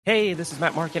Hey, this is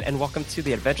Matt Markin, and welcome to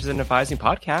the Adventures in Advising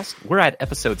podcast. We're at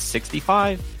episode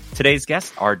 65. Today's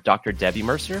guests are Dr. Debbie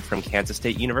Mercer from Kansas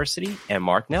State University and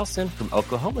Mark Nelson from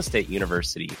Oklahoma State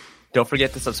University. Don't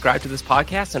forget to subscribe to this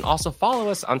podcast and also follow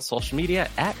us on social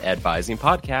media at Advising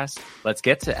Podcast. Let's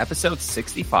get to episode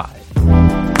 65.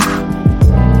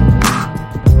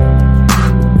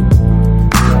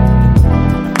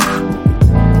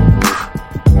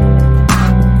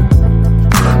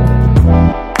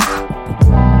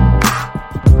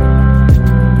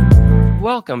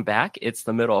 Welcome back. It's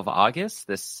the middle of August.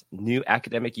 This new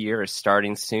academic year is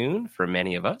starting soon for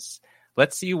many of us.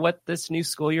 Let's see what this new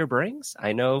school year brings.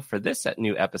 I know for this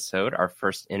new episode, our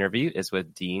first interview is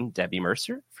with Dean Debbie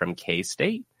Mercer from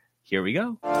K-State. Here we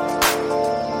go.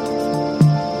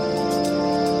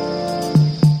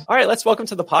 All right, let's welcome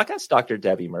to the podcast Dr.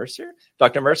 Debbie Mercer.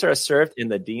 Dr. Mercer has served in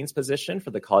the Dean's position for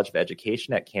the College of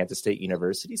Education at Kansas State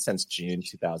University since June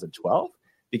 2012.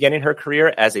 Beginning her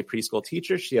career as a preschool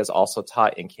teacher, she has also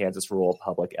taught in Kansas rural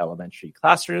public elementary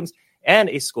classrooms and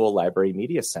a school library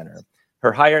media center.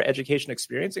 Her higher education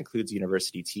experience includes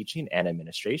university teaching and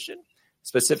administration.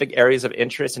 Specific areas of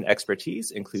interest and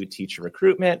expertise include teacher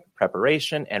recruitment,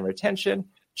 preparation and retention,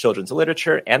 children's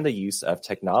literature, and the use of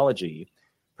technology.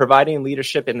 Providing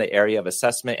leadership in the area of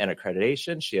assessment and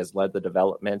accreditation, she has led the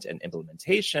development and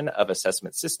implementation of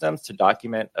assessment systems to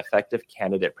document effective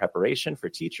candidate preparation for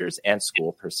teachers and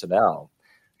school personnel.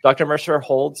 Dr. Mercer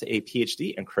holds a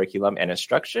PhD in curriculum and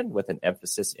instruction with an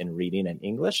emphasis in reading and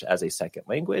English as a second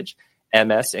language,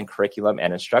 MS in curriculum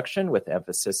and instruction with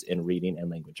emphasis in reading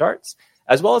and language arts,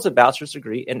 as well as a bachelor's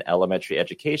degree in elementary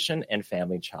education and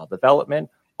family and child development,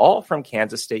 all from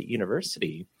Kansas State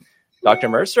University. Dr.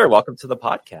 Mercer, welcome to the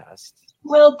podcast.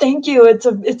 Well, thank you. It's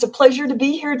a pleasure to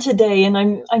be here today, and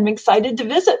I'm excited to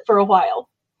visit for a while.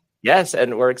 Yes,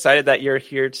 and we're excited that you're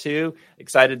here too.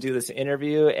 Excited to do this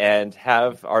interview and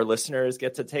have our listeners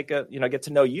get to get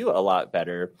to know you a lot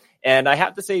better. And I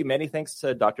have to say many thanks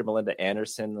to Dr. Melinda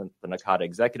Anderson, the NACADA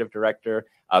Executive Director.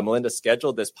 Melinda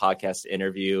scheduled this podcast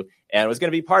interview and was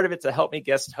going to be part of it to help me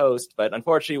guest host, but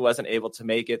unfortunately wasn't able to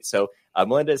make it. So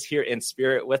Melinda is here in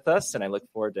spirit with us, and I look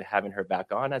forward to having her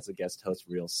back on as a guest host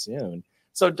real soon.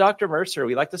 So Dr. Mercer,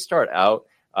 we like to start out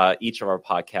each of our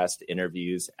podcast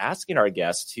interviews asking our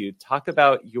guests to talk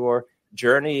about your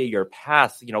journey, your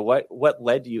path, what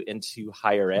led you into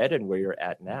higher ed and where you're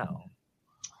at now.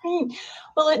 Right.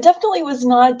 Well, it definitely was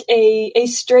not a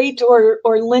straight or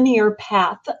linear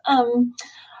path.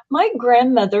 My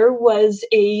grandmother was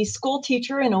a school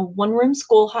teacher in a one-room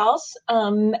schoolhouse,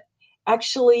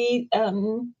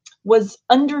 was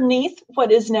underneath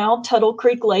what is now Tuttle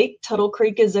Creek Lake. Tuttle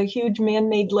Creek is a huge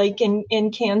man-made lake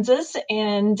in Kansas.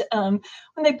 And when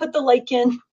they put the lake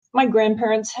in, my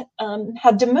grandparents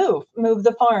had to move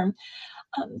the farm.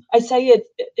 I say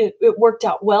it worked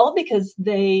out well because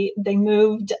they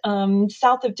moved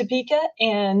south of Topeka,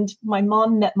 and my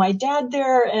mom met my dad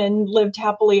there and lived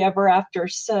happily ever after.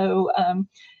 So,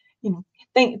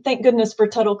 thank goodness for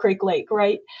Tuttle Creek Lake,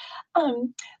 right?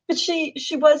 But she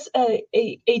was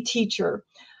a teacher.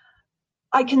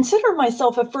 I consider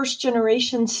myself a first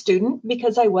generation student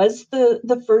because I was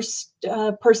the first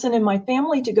person in my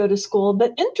family to go to school.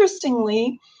 But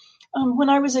interestingly, when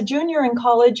I was a junior in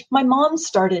college, my mom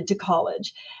started to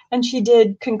college, and she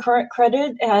did concurrent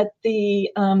credit at the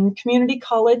community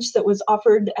college that was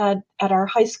offered at our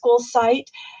high school site.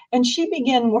 And she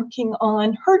began working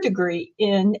on her degree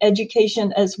in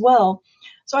education as well.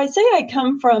 So I say I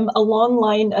come from a long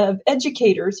line of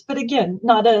educators, but again,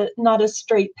 not a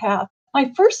straight path.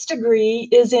 My first degree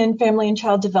is in family and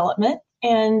child development,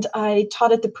 and I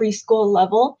taught at the preschool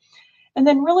level, and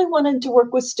then really wanted to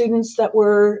work with students that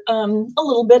were a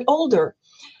little bit older.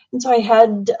 And so I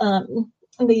had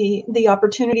the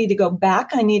opportunity to go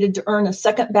back. I needed to earn a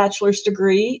second bachelor's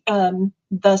degree,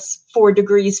 thus 4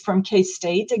 degrees from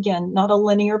K-State. Again, not a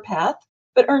linear path,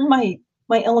 but earned my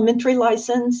elementary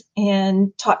license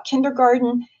and taught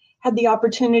kindergarten, had the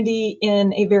opportunity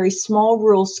in a very small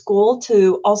rural school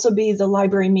to also be the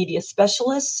library media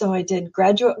specialist. So I did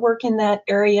graduate work in that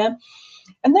area.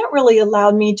 And that really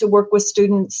allowed me to work with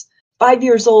students 5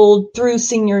 years old through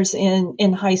seniors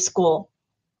in high school.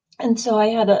 And so I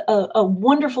had a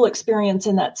wonderful experience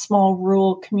in that small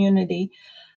rural community.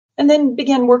 And then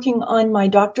began working on my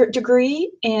doctorate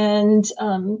degree and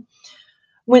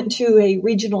went to a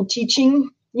regional teaching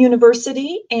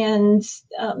university and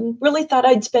really thought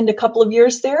I'd spend a couple of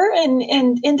years there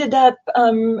and ended up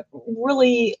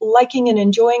really liking and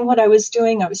enjoying what I was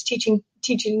doing. I was teaching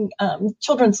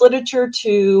children's literature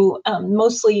to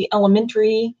mostly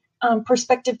elementary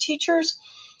perspective teachers.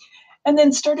 and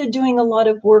then started doing a lot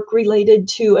of work related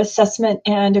to assessment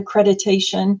and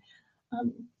accreditation.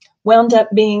 Um, Wound up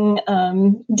being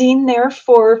dean there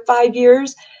for 5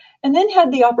 years, and then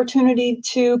had the opportunity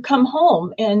to come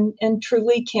home. And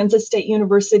truly, Kansas State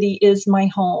University is my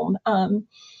home.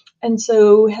 And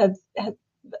so have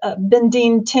been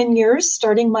dean 10 years,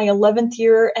 starting my 11th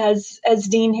year as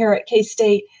dean here at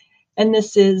K-State. And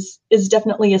this is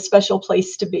definitely a special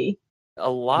place to be.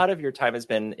 A lot of your time has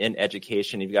been in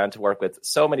education. You've gotten to work with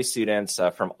so many students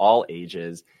from all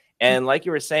ages. And like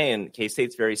you were saying,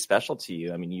 K-State's very special to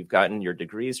you. I mean, you've gotten your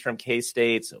degrees from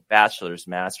K-State, so bachelor's,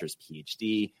 master's,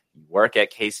 PhD. You work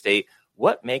at K-State.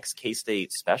 What makes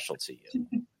K-State special to you?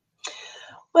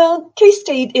 Well,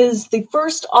 K-State is the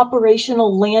first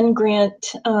operational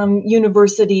land-grant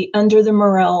university under the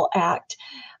Morrill Act.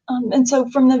 And so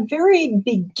from the very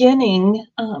beginning,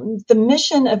 the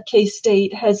mission of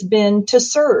K-State has been to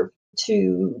serve,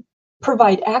 to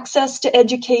provide access to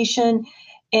education,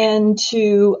 and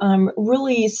to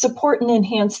really support and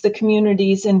enhance the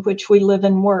communities in which we live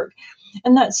and work.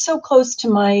 And that's so close to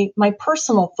my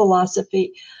personal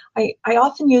philosophy. I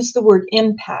often use the word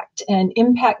impact, and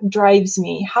impact drives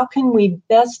me. How can we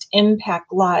best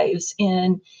impact lives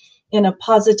in a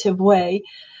positive way?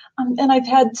 And I've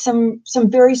had some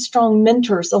very strong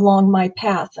mentors along my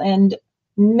path, and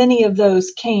many of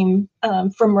those came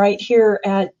from right here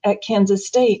at Kansas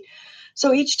State.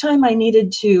 So each time I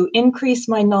needed to increase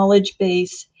my knowledge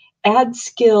base, add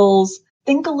skills,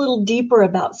 think a little deeper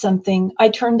about something, I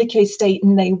turned to K-State,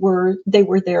 and they were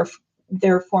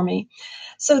there for me.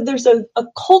 So there's a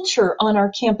culture on our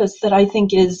campus that I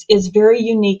think is very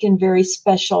unique and very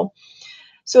special.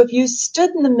 So if you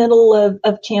stood in the middle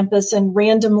of campus and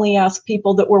randomly asked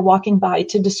people that were walking by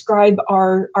to describe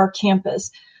our campus,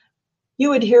 you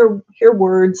would hear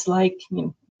words like,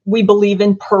 we believe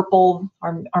in purple,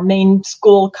 our main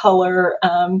school color,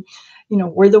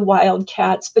 we're the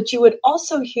Wildcats, but you would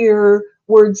also hear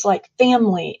words like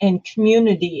family and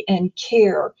community and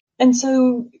care. And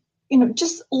so,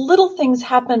 just little things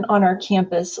happen on our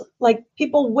campus, like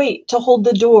people wait to hold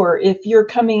the door if you're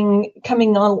coming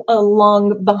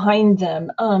along behind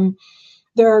them.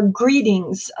 There are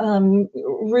greetings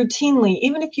routinely,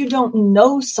 even if you don't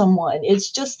know someone.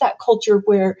 It's just that culture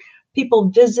where people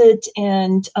visit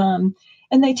and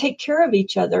they take care of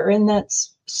each other, and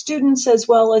that's students as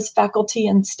well as faculty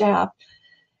and staff.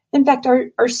 In fact,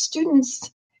 our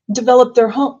students developed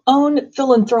their own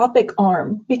philanthropic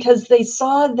arm because they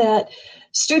saw that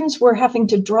students were having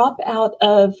to drop out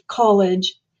of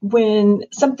college when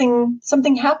something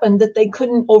happened that they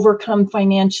couldn't overcome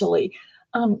financially.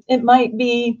 It might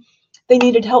be they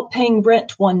needed help paying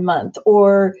rent one month,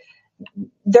 or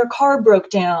their car broke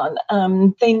down.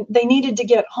 They needed to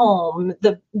get home.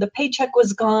 The paycheck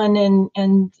was gone,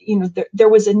 and there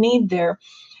was a need there.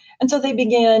 And so they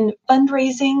began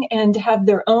fundraising and have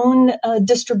their own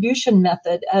distribution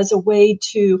method as a way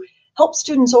to help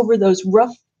students over those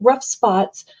rough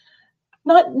spots.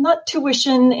 Not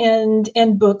tuition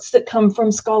and books that come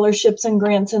from scholarships and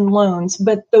grants and loans,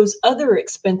 but those other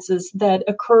expenses that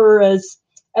occur as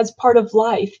part of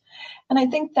life. And I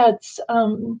think that's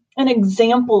an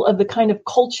example of the kind of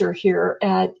culture here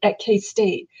at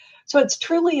K-State. So it's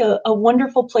truly a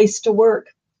wonderful place to work.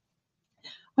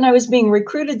 When I was being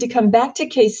recruited to come back to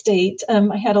K-State,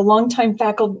 I had a longtime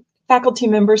faculty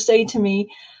member say to me,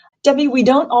 "Debbie, we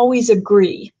don't always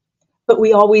agree, but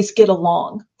we always get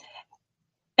along."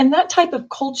 And that type of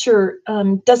culture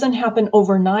doesn't happen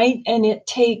overnight, and it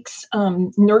takes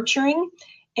nurturing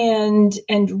and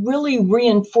really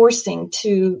reinforcing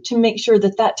to make sure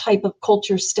that type of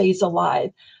culture stays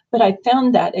alive. But I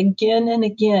found that again and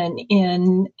again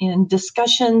in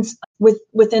discussions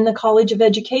within the College of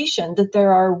Education, that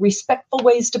there are respectful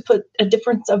ways to put a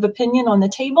difference of opinion on the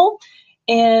table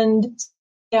and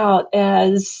out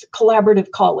as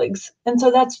collaborative colleagues. And so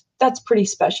that's pretty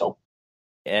special.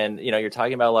 And, you're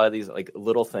talking about a lot of these like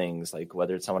little things, like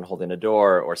whether it's someone holding a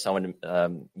door or someone,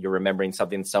 you're remembering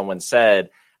something someone said,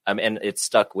 and it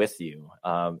stuck with you.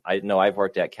 I know I've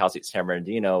worked at Cal State San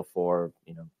Bernardino for,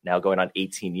 now going on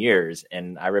 18 years.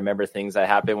 And I remember things that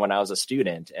happened when I was a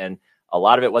student. And a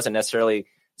lot of it wasn't necessarily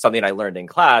something I learned in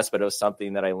class, but it was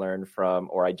something that I learned from,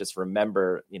 or I just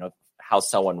remember, how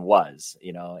someone was,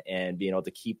 and being able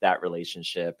to keep that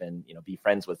relationship and, be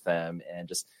friends with them and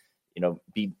just,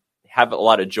 have a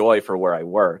lot of joy for where I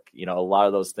work. A lot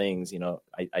of those things,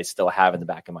 I still have in the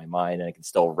back of my mind, and I can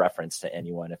still reference to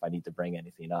anyone if I need to bring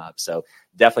anything up. So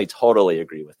definitely totally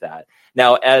agree with that.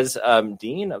 Now, as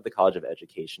Dean of the College of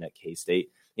Education at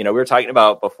K-State, we were talking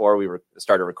about before we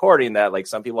started recording that like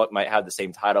some people might have the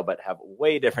same title, but have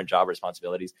way different job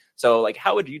responsibilities. So like,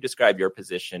 how would you describe your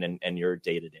position and your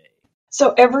day to day?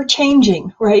 So ever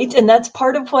changing, right? And that's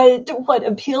part of what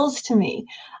appeals to me.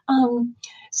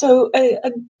 So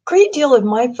a great deal of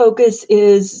my focus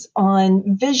is on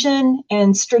vision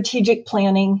and strategic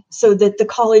planning so that the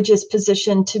college is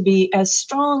positioned to be as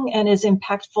strong and as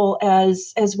impactful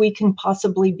as we can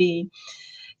possibly be.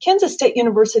 Kansas State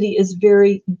University is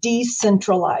very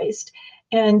decentralized.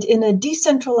 And in a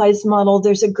decentralized model,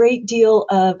 there's a great deal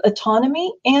of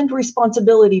autonomy and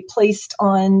responsibility placed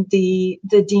on the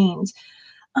deans.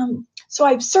 So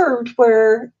I've served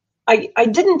where I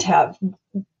didn't have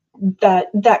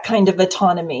that kind of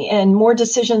autonomy, and more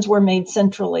decisions were made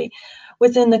centrally.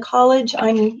 Within the college,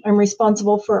 I'm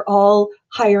responsible for all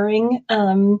hiring.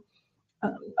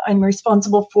 I'm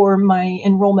responsible for my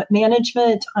enrollment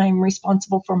management. I'm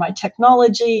responsible for my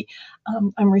technology.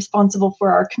 I'm responsible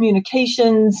for our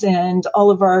communications and all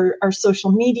of our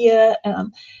social media.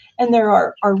 And there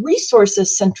are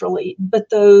resources centrally,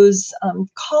 but those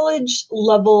college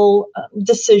level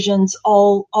decisions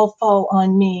all fall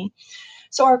on me.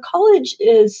 So our college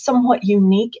is somewhat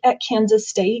unique at Kansas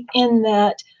State in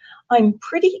that I'm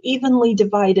pretty evenly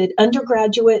divided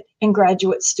undergraduate and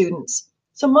graduate students.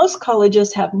 So most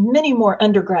colleges have many more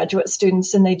undergraduate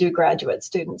students than they do graduate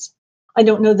students. I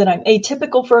don't know that I'm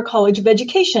atypical for a college of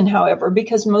education, however,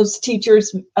 because most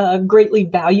teachers greatly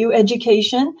value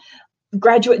education.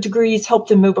 Graduate degrees help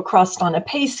them move across on a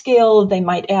pay scale. They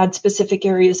might add specific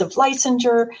areas of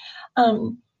licensure,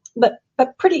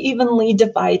 but pretty evenly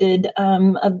divided,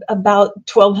 about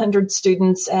 1,200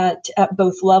 students at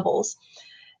both levels.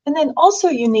 And then also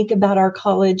unique about our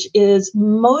college is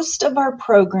most of our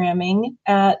programming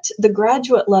at the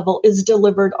graduate level is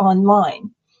delivered online.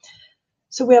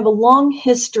 So we have a long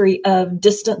history of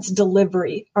distance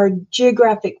delivery. Our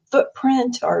geographic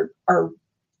footprint, our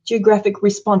geographic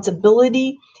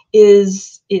responsibility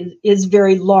is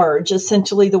very large,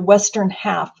 essentially the western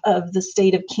half of the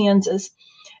state of Kansas.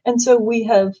 And so we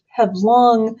have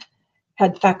long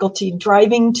had faculty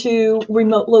driving to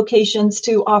remote locations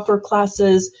to offer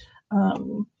classes.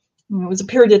 It was a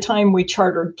period of time we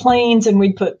chartered planes and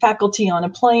we'd put faculty on a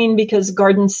plane because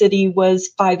Garden City was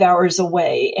 5 hours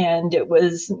away, and it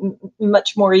was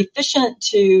much more efficient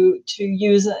to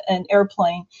use an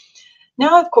airplane.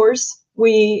 Now, of course,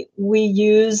 we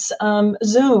use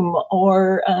Zoom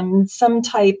or some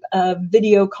type of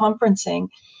video conferencing.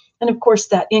 And of course,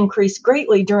 that increased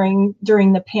greatly during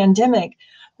the pandemic.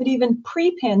 But even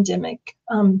pre-pandemic,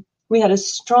 we had a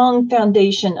strong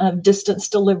foundation of distance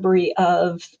delivery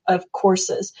of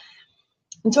courses.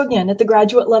 And so again, at the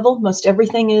graduate level, most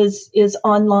everything is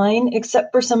online,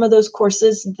 except for some of those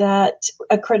courses that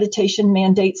accreditation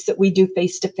mandates that we do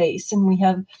face-to-face. And we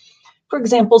have, for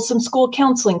example, some school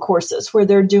counseling courses where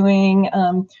they're doing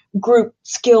group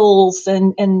skills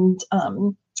and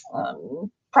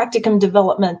practicum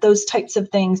development, those types of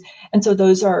things. And so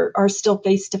those are still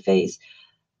face-to-face.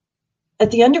 At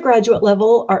the undergraduate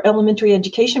level, our elementary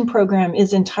education program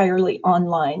is entirely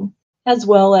online, as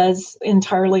well as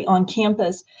entirely on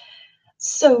campus.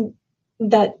 So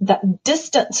that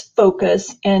distance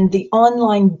focus and the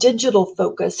online digital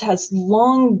focus has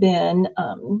long been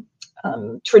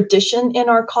tradition in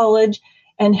our college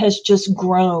and has just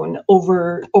grown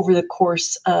over the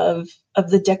course of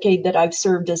the decade that I've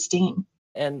served as dean.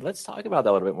 And let's talk about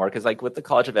that a little bit more, because like with the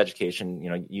College of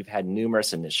Education, you've had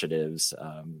numerous initiatives,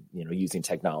 using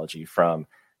technology from,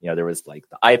 there was like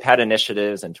the iPad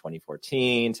initiatives in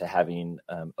 2014 to having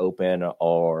open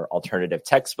or alternative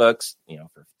textbooks,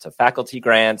 to faculty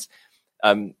grants.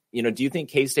 Do you think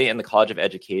K-State and the College of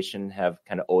Education have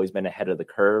kind of always been ahead of the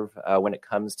curve when it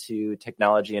comes to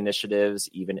technology initiatives,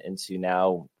 even into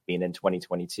now being in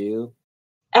 2022?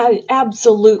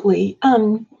 Absolutely.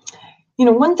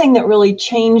 One thing that really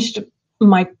changed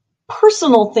my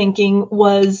personal thinking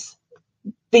was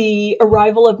the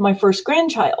arrival of my first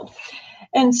grandchild.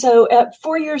 And so at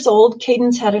 4 years old,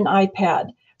 Cadence had an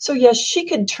iPad. So yes, she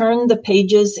could turn the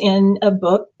pages in a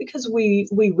book because we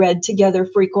read together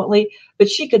frequently, but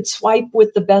she could swipe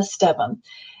with the best of them.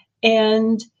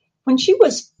 And when she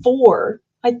was 4,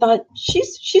 I thought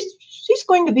she's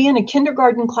going to be in a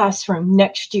kindergarten classroom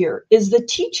next year. Is the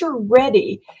teacher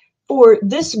ready for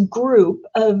this group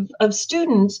of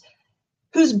students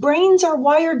whose brains are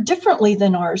wired differently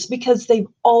than ours because they've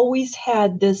always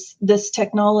had this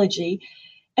technology?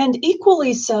 And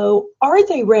equally so, are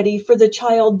they ready for the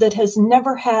child that has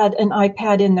never had an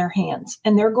iPad in their hands?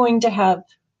 And they're going to have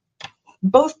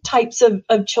both types of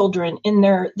children in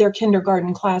their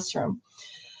kindergarten classroom.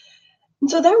 And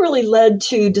so that really led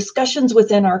to discussions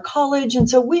within our college. And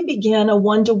so we began a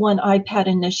one-to-one iPad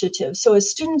initiative. So as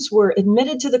students were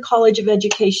admitted to the College of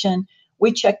Education,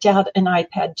 we checked out an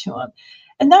iPad to them.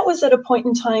 And that was at a point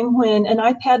in time when an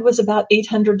iPad was about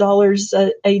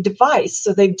 $800 a device.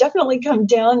 So they've definitely come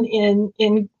down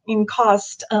in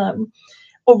cost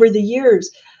over the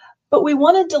years. But we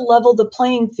wanted to level the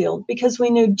playing field because we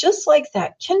knew, just like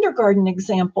that kindergarten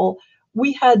example,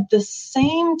 we had the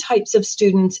same types of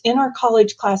students in our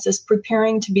college classes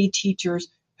preparing to be teachers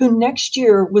who next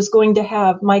year was going to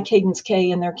have My Cadence K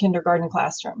in their kindergarten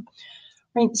classroom.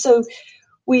 Right? So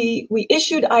we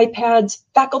issued iPads.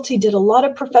 Faculty did a lot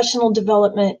of professional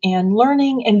development and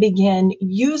learning and began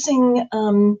using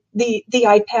the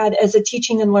iPad as a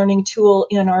teaching and learning tool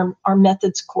in our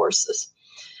methods courses.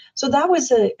 So that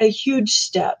was a huge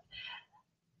step.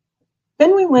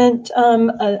 Then we went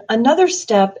another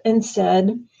step and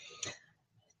said,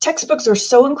 textbooks are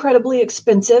so incredibly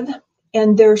expensive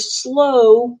and they're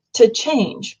slow to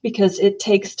change because it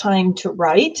takes time to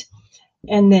write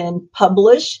and then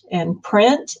publish and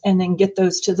print and then get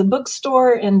those to the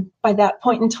bookstore. And by that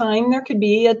point in time, there could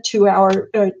be a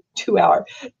 2-year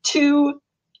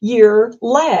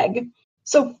lag.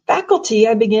 So faculty,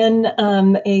 I began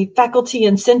a faculty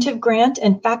incentive grant,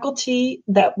 and faculty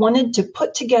that wanted to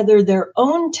put together their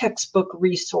own textbook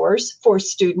resource for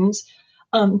students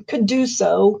could do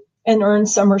so and earn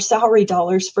summer salary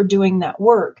dollars for doing that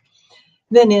work.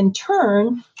 Then in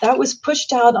turn, that was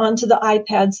pushed out onto the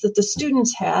iPads that the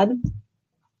students had,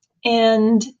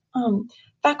 and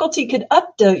faculty could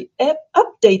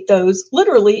update those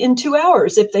literally in 2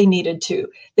 hours if they needed to.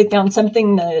 They found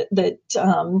something that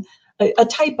a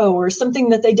typo or something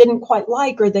that they didn't quite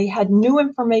like, or they had new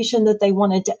information that they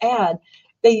wanted to add.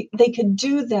 They could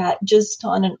do that just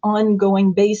on an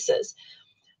ongoing basis.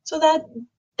 So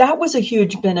that was a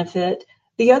huge benefit.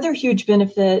 The other huge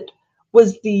benefit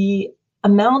was the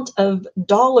amount of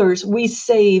dollars we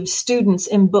save students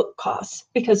in book costs,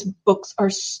 because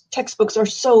textbooks are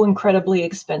so incredibly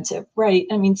expensive, right?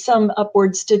 I mean, some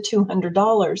upwards to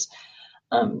 $200.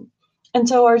 And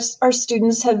so our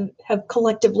students have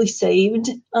collectively saved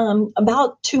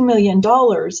about $2 million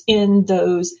in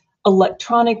those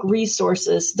electronic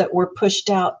resources that were pushed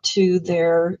out to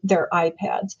their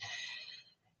iPads.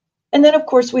 And then, of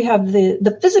course, we have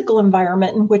the physical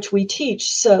environment in which we teach.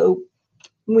 So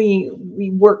we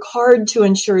work hard to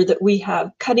ensure that we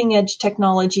have cutting edge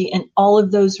technology in all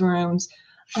of those rooms,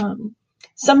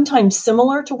 sometimes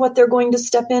similar to what they're going to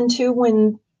step into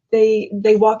when they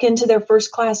walk into their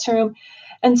first classroom.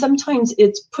 And sometimes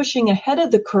it's pushing ahead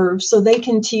of the curve so they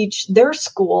can teach their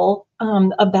school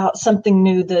about something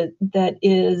new that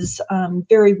is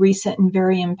very recent and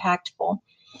very impactful.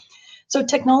 So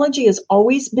technology has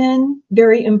always been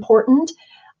very important.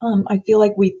 I feel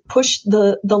like we pushed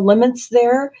the limits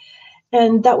there.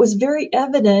 And that was very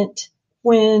evident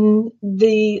when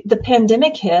the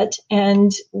pandemic hit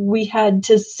and we had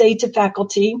to say to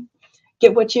faculty,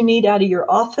 get what you need out of your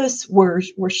office. We're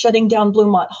shutting down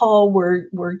Bluemont Hall.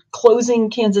 We're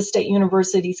closing Kansas State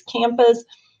University's campus.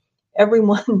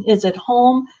 Everyone is at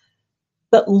home,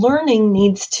 but learning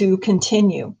needs to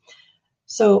continue.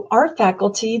 So our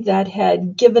faculty that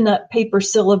had given up paper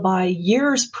syllabi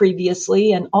years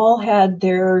previously and all had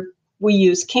we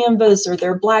use Canvas or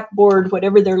their Blackboard,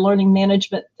 whatever their learning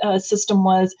management system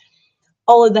was,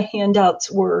 all of the handouts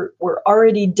were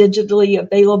already digitally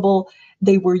available.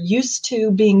 They were used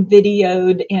to being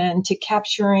videoed and to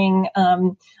capturing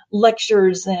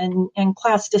lectures and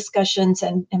class discussions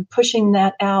and pushing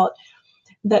that out.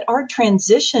 That our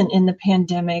transition in the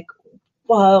pandemic,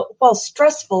 while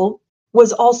stressful,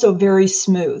 was also very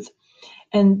smooth.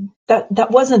 And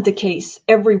that wasn't the case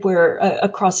everywhere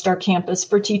across our campus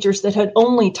for teachers that had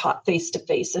only taught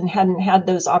face-to-face and hadn't had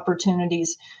those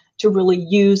opportunities to really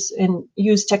use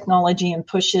technology and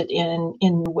push it in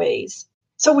new ways.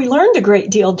 So we learned a great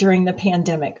deal during the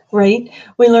pandemic, right?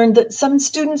 We learned that some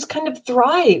students kind of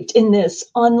thrived in this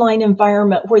online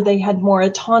environment where they had more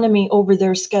autonomy over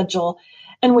their schedule.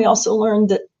 And we also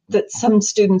learned that some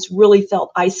students really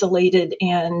felt isolated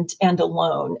and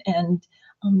alone. And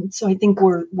so I think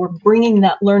we're bringing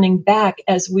that learning back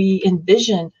as we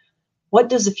envision what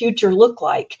does the future look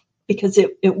like, because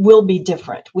it will be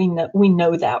different. We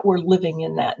know that. We're living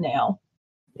in that now.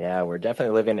 Yeah, we're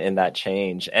definitely living in that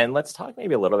change. And let's talk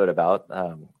maybe a little bit about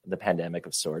the pandemic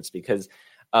of sorts, because,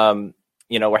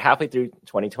 we're halfway through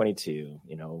 2022.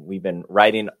 We've been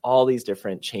writing all these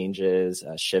different changes,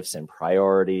 shifts in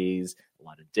priorities, a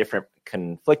lot of different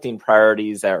conflicting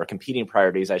priorities or competing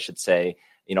priorities, I should say,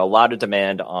 a lot of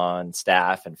demand on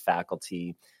staff and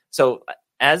faculty. So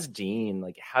as dean,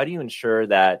 like, how do you ensure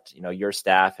that, your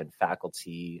staff and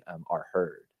faculty are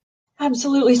heard?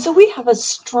 Absolutely. So we have a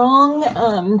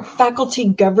strong faculty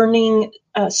governing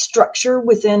structure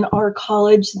within our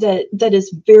college that is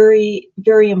very,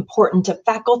 very important to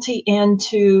faculty and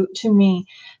to me.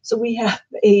 So we have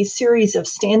a series of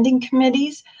standing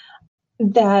committees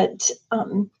that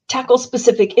tackle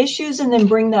specific issues and then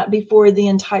bring that before the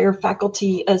entire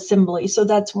faculty assembly. So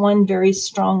that's one very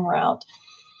strong route.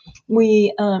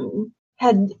 We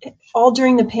had all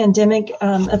during the pandemic,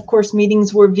 of course,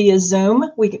 meetings were via Zoom.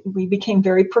 We became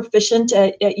very proficient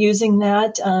at using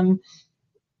that.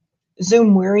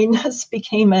 Zoom weariness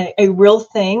became a real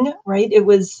thing, right? It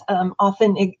was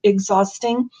often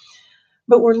exhausting,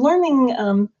 but we're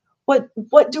learning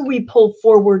what do we pull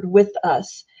forward with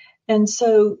us. And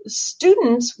so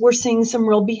students were seeing some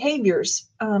real behaviors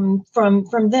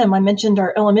from them. I mentioned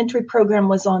our elementary program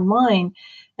was online.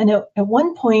 And at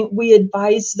one point, we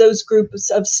advised those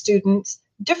groups of students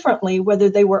differently, whether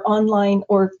they were online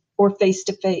or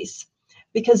face-to-face,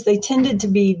 because they tended to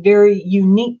be very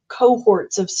unique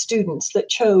cohorts of students that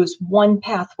chose one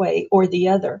pathway or the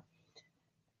other.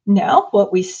 Now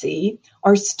what we see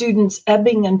are students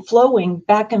ebbing and flowing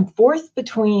back and forth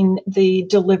between the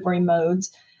delivery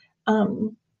modes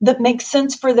that makes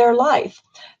sense for their life.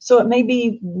 So it may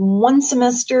be one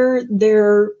semester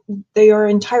they are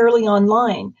entirely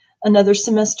online. Another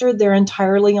semester they're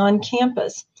entirely on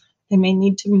campus. They may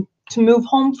need to move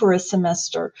home for a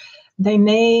semester. They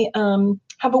may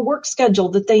have a work schedule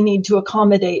that they need to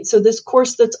accommodate. So this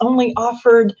course that's only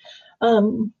offered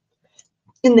in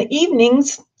the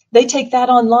evenings, they take that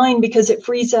online because it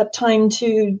frees up time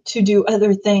to do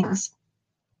other things.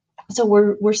 So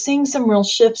we're seeing some real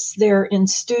shifts there in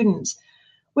students.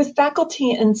 With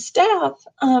faculty and staff,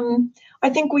 I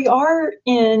think we are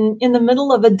in the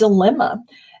middle of a dilemma,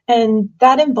 and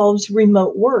that involves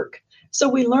remote work. So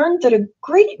we learned that a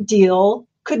great deal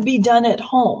could be done at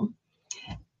home.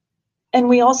 And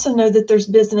we also know that there's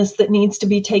business that needs to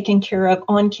be taken care of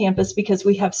on campus because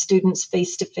we have students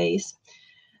face to face.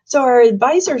 So our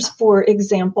advisors, for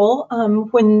example,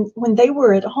 when they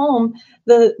were at home,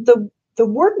 the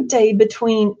work day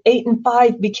between 8 and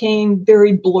 5 became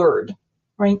very blurred,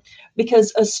 right?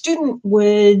 Because a student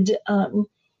would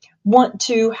want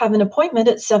to have an appointment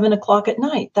at 7 o'clock at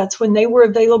night. That's when they were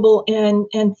available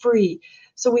and free.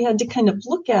 So we had to kind of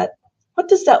look at, what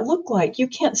does that look like? You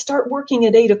can't start working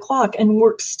at 8 o'clock and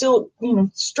work still,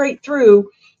 straight through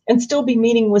and still be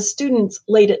meeting with students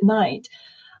late at night.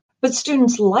 But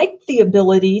students like the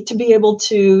ability to be able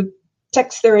to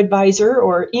text their advisor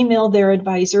or email their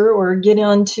advisor or get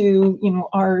onto,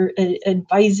 our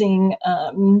advising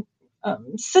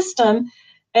system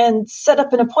and set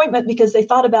up an appointment because they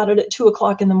thought about it at 2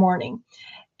 o'clock in the morning.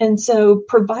 And so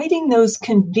providing those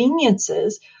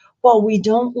conveniences while we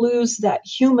don't lose that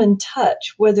human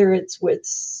touch, whether it's with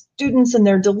students and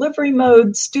their delivery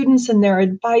mode, students and their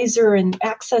advisor and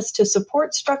access to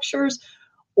support structures,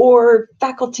 or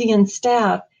faculty and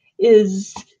staff,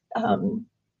 is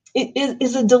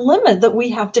a dilemma that we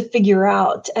have to figure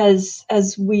out as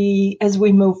we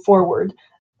move forward.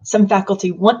 Some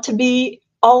faculty want to be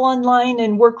all online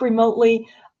and work remotely.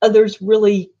 Others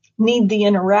really need the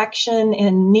interaction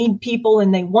and need people,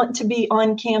 and they want to be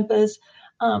on campus.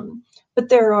 But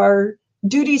there are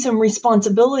duties and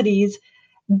responsibilities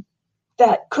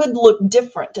that could look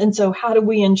different. And so how do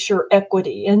we ensure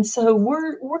equity? And so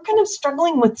we're kind of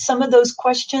struggling with some of those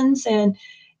questions and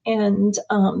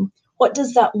what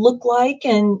does that look like?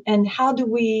 And how do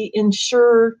we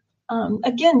ensure,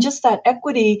 again, just that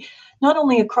equity, not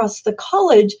only across the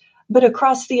college, but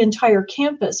across the entire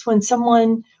campus. When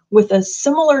someone with a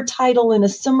similar title and a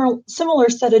similar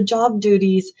set of job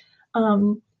duties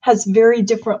has very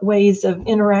different ways of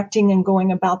interacting and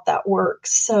going about that work.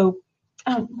 So,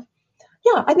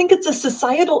 I think it's a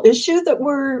societal issue that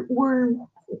we're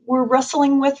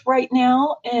wrestling with right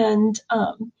now, and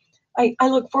I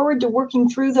look forward to working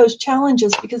through those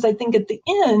challenges because I think at the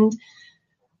end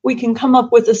we can come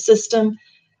up with a system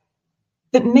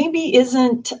that maybe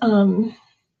isn't,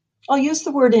 I'll use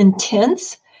the word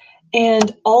intense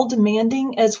and all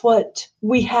demanding as what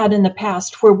we had in the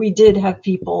past, where we did have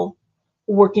people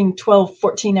working 12,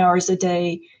 14 hours a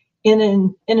day in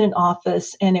an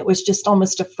office, and it was just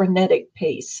almost a frenetic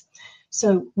pace.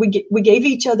 So we gave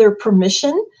each other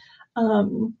permission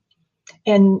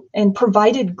and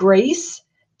provided grace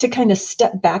to kind of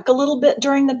step back a little bit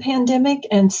during the pandemic,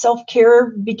 and self-care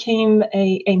became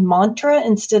a mantra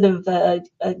instead of a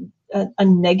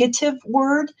negative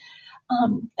word.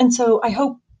 And so I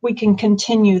hope we can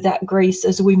continue that grace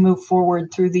as we move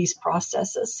forward through these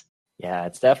processes. Yeah,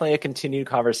 it's definitely a continued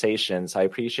conversation. So I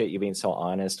appreciate you being so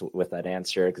honest with that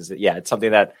answer because, yeah, it's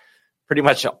something that pretty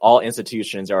much all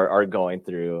institutions are going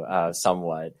through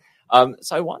somewhat.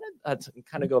 So I wanted to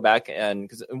kind of go back and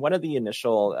because in one of the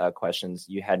initial questions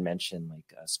you had mentioned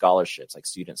like scholarships, like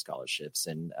student scholarships,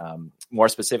 and more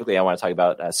specifically, I want to talk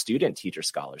about student teacher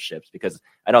scholarships because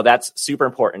I know that's super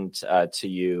important to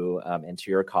you and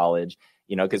to your college.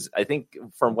 You know, because I think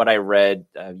from what I read,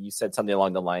 you said something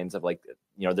along the lines of like,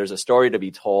 you know, there's a story to be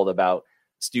told about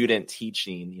student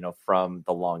teaching, you know, from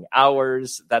the long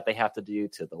hours that they have to do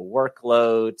to the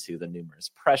workload to the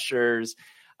numerous pressures.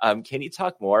 Can you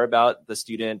talk more about the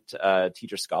student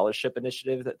teacher scholarship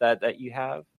initiative that you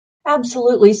have?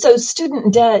 Absolutely. So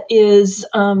student debt is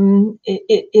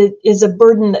it is a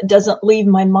burden that doesn't leave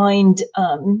my mind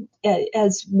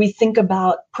as we think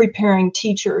about preparing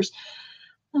teachers.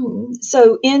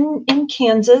 So in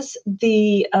Kansas,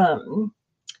 the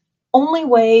only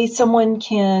way someone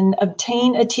can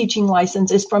obtain a teaching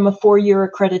license is from a 4-year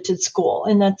accredited school,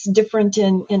 and that's different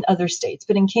in other states.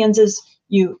 But in Kansas,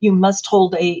 you must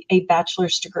hold a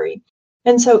bachelor's degree.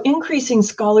 And so increasing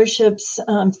scholarships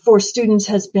for students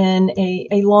has been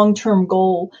a long-term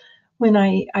goal. When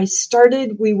I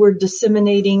started, we were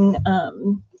disseminating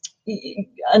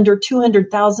under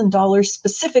 $200,000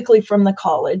 specifically from the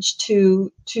college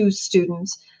to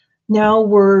students. Now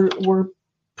we're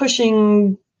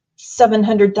pushing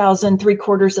 700,000,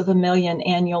 $750,000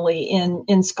 annually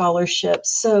in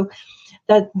scholarships. So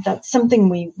that's something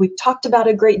we've talked about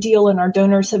a great deal, and our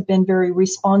donors have been very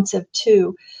responsive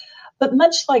to. But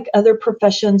much like other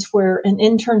professions where an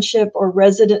internship or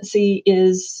residency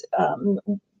is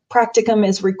practicum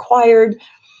is required,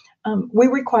 we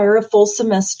require a full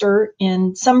semester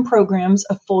in some programs,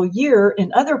 a full year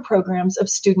in other programs of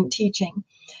student teaching.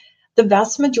 The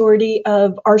vast majority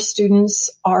of our students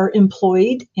are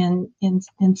employed in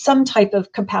some type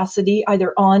of capacity,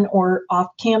 either on or off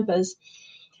campus.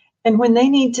 And when they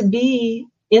need to be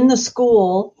in the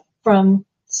school from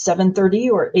 7:30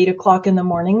 or 8 o'clock in the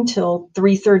morning till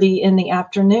 3:30 in the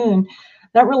afternoon,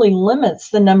 that really limits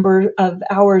the number of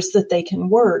hours that they can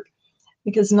work.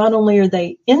 Because not only are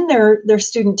they in their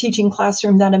student teaching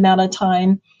classroom that amount of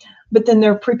time, but then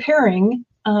they're preparing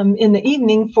in the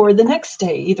evening for the next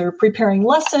day, either preparing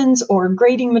lessons or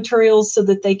grading materials so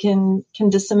that they can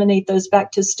disseminate those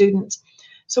back to students.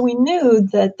 So we knew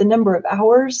that the number of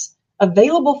hours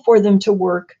available for them to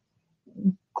work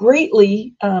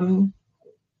greatly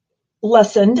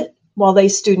lessened while they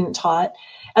student taught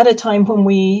at a time when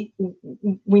we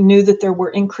knew that there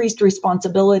were increased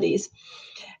responsibilities.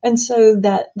 And so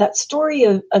that story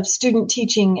of student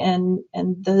teaching and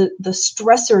the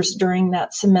stressors during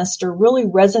that semester really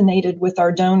resonated with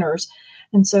our donors.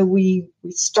 And so we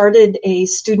started a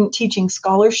student teaching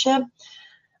scholarship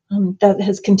that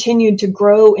has continued to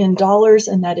grow in dollars,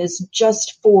 and that is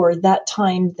just for that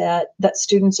time that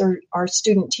students are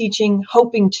student teaching,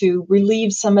 hoping to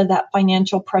relieve some of that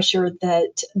financial pressure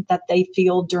that they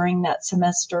feel during that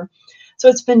semester. So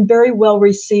it's been very well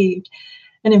received.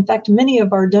 And in fact, many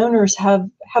of our donors have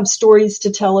stories to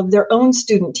tell of their own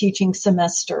student teaching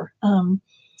semester.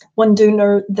 One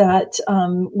donor that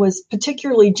was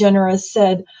particularly generous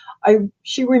said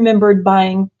she remembered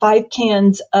buying 5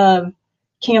 cans of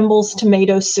Campbell's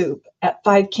tomato soup at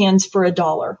 5 cans for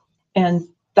 $1. And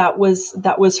that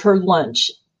was her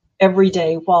lunch every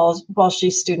day while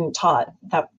she student taught.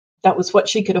 That was what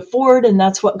she could afford, and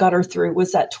that's what got her through,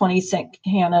 was that 20-cent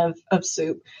can of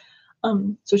soup.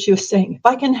 So she was saying, if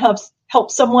I can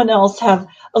help someone else have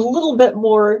a little bit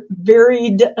more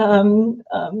varied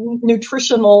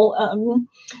nutritional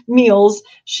meals,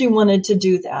 she wanted to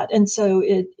do that. And so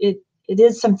it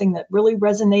is something that really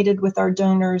resonated with our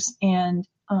donors and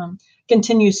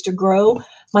continues to grow.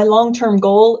 My long-term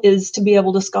goal is to be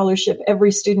able to scholarship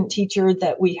every student teacher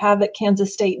that we have at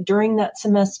Kansas State during that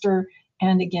semester,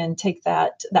 and again, take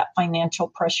that financial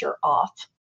pressure off.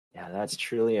 Yeah, that's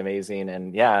truly amazing.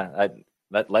 And yeah,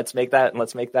 let's make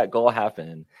that goal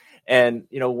happen. And,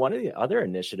 you know, one of the other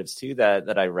initiatives too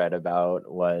that I read about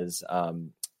was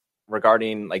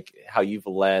regarding like how you've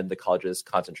led the college's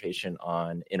concentration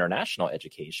on international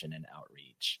education and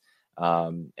outreach.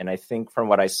 And I think from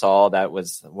what I saw, that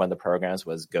was one of the programs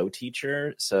was Go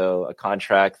Teacher. So a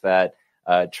contract that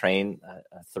trained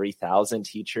 3,000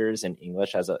 teachers in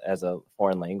English as a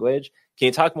foreign language. Can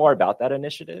you talk more about that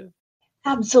initiative?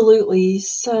 Absolutely.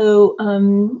 So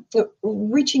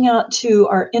reaching out to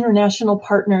our international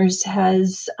partners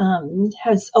has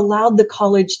allowed the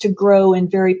college to grow in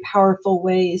very powerful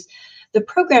ways. The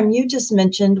program you just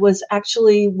mentioned was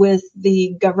actually with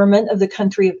the government of the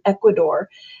country of Ecuador.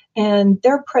 And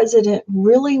their president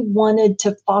really wanted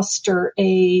to foster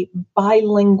a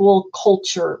bilingual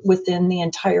culture within the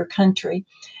entire country.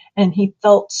 And he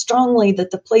felt strongly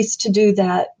that the place to do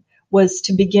that was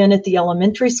to begin at the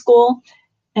elementary school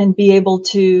and be able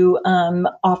to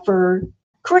offer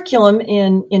curriculum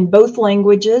in both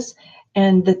languages,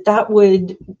 and that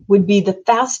would be the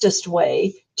fastest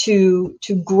way to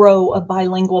grow a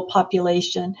bilingual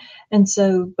population. And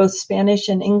so both Spanish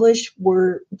and English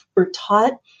were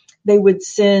taught. They would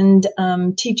send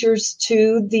teachers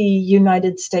to the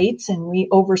United States, and we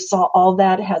oversaw all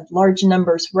that, had large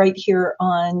numbers right here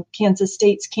on Kansas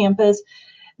State's campus.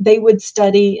 They would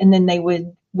study, and then they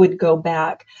would go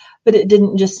back. But it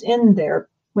didn't just end there.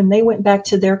 When they went back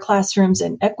to their classrooms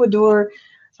in Ecuador,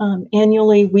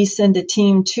 annually we send a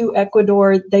team to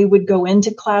Ecuador. They would go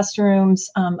into classrooms,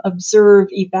 observe,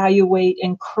 evaluate,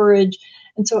 encourage.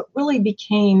 And so it really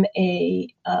became a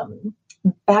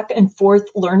back and forth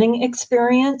learning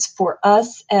experience for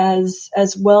us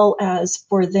as well as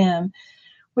for them.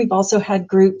 We've also had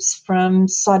groups from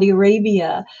Saudi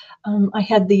Arabia. I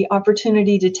had the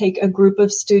opportunity to take a group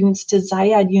of students to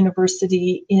Zayed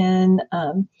University in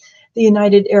the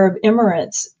United Arab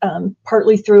Emirates,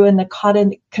 partly through a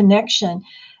NACADA connection.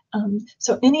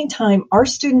 So anytime our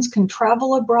students can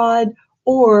travel abroad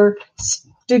or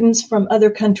students from other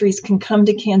countries can come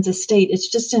to Kansas State, it's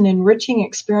just an enriching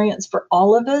experience for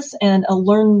all of us and a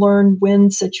learn-win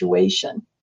situation.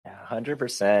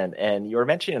 100%. And you were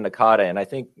mentioning NACADA, and I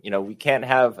think, we can't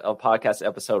have a podcast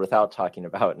episode without talking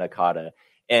about NACADA.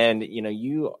 And,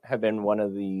 you have been one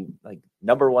of the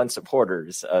number one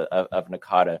supporters of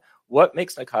NACADA. What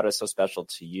makes NACADA so special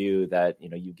to you that,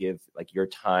 you give your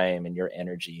time and your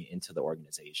energy into the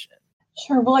organization?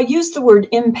 Sure. Well, I use the word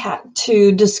impact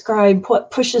to describe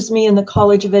what pushes me in the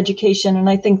College of Education. And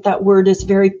I think that word is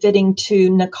very fitting to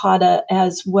NACADA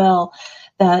as well,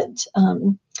 that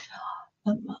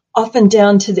often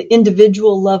down to the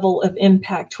individual level of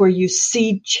impact where you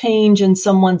see change in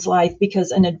someone's life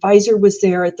because an advisor was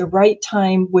there at the right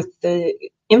time with the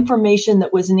information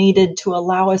that was needed to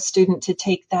allow a student to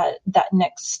take that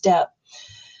next step.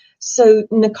 So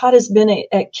NACADA's been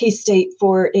at K-State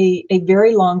for a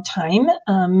very long time.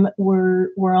 We're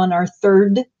on our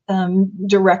third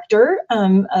director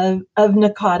of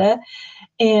NACADA,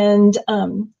 and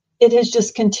it has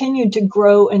just continued to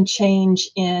grow and change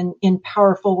in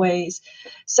powerful ways.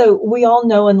 So we all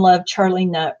know and love Charlie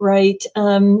Nutt, right?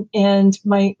 And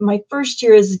my first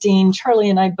year as dean, Charlie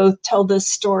and I both tell this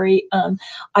story.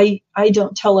 I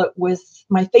don't tell it with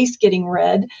my face getting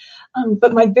red,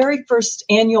 but my very first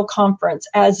annual conference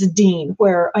as dean,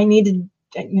 where I needed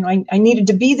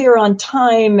to be there on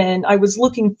time, and I was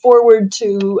looking forward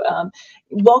to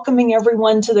welcoming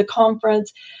everyone to the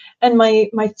conference. And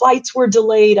my flights were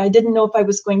delayed. I didn't know if I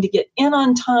was going to get in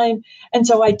on time. And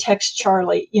so I text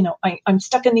Charlie, I'm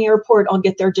stuck in the airport. I'll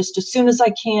get there just as soon as I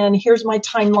can. Here's my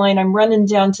timeline. I'm running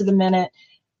down to the minute.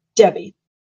 Debbie.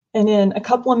 And in a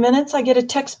couple of minutes, I get a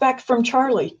text back from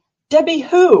Charlie. Debbie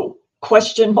who? ?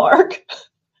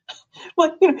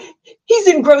 Well, he's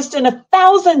engrossed in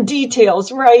 1,000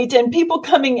 details, right? And people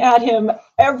coming at him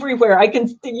everywhere.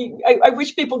 I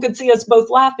wish people could see us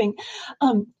both laughing.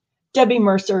 Debbie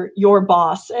Mercer, your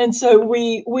boss. And so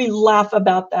we laugh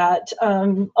about that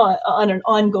on an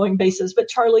ongoing basis. But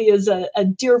Charlie is a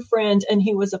dear friend, and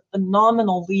he was a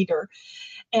phenomenal leader.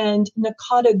 And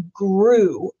NACADA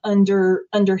grew under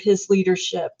his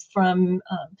leadership from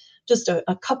just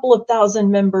a couple of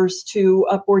thousand members to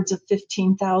upwards of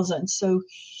 15,000. So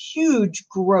huge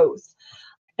growth.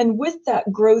 And with that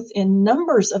growth in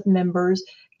numbers of members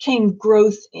came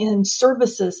growth in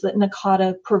services that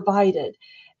NACADA provided.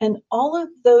 And all of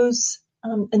those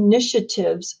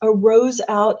initiatives arose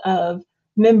out of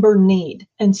member need.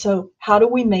 And so how do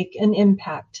we make an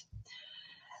impact?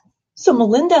 So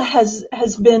Melinda has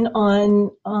been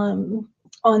on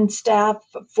staff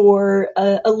for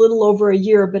a little over a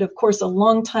year, but of course a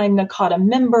longtime NACADA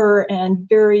member and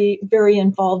very, very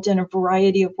involved in a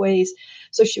variety of ways.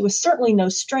 So she was certainly no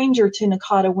stranger to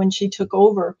NACADA when she took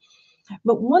over.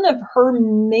 But one of her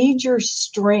major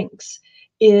strengths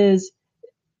is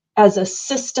as a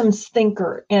systems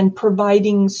thinker and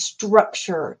providing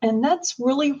structure. And that's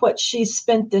really what she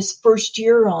spent this first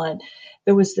year on.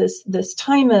 There was this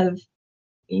time of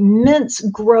immense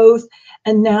growth.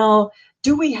 And now,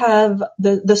 do we have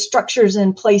the structures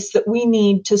in place that we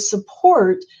need to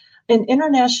support an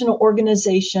international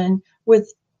organization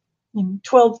with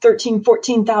 12, 13,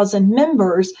 14,000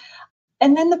 members?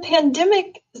 And then the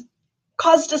pandemic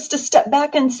caused us to step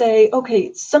back and say,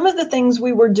 okay, some of the things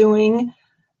we were doing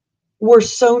were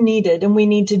so needed, and we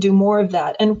need to do more of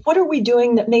that. And what are we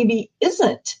doing that maybe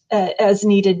isn't as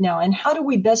needed now? And how do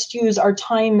we best use our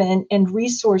time and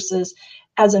resources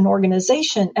as an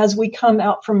organization as we come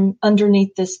out from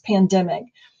underneath this pandemic?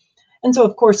 And so,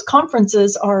 of course,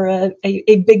 conferences are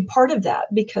a big part of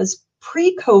that, because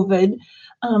pre-COVID,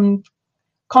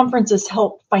 conferences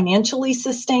helped financially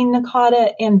sustain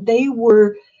NACADA, and they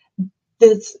were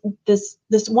this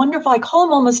wonderful, I call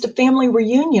them almost a family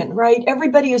reunion, right?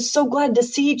 Everybody is so glad to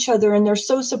see each other, and they're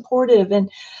so supportive,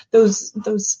 and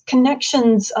those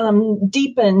connections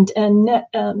deepened, and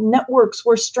networks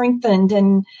were strengthened,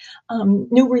 and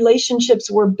new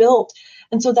relationships were built.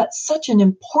 And so that's such an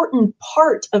important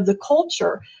part of the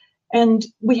culture. And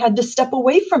we had to step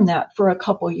away from that for a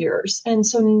couple years. And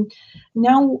so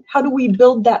now, how do we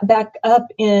build that back up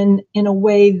in a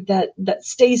way that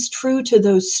stays true to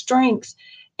those strengths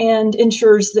and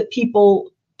ensures that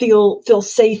people feel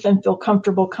safe and feel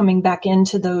comfortable coming back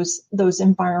into those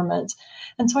environments?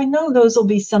 And so I know those will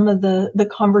be some of the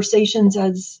conversations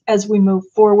as we move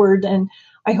forward. And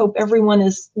I hope everyone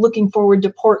is looking forward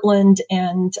to Portland,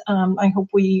 and I hope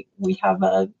we have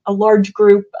a large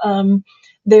group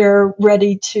they're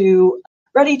ready to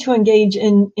engage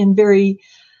in very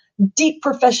deep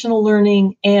professional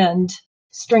learning and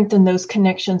strengthen those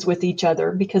connections with each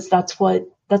other, because that's what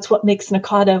makes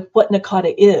NACADA what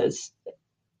NACADA is.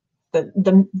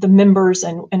 The members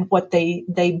and what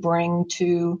they bring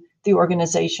to the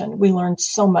organization. We learn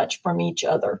so much from each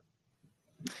other.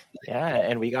 Yeah,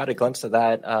 and we got a glimpse of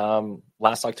that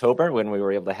last October when we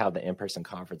were able to have the in-person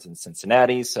conference in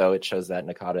Cincinnati. So it shows that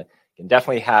NACADA can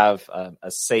definitely have a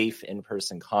safe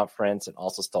in-person conference and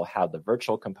also still have the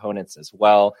virtual components as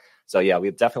well. So yeah,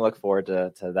 we definitely look forward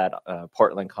to that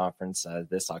Portland conference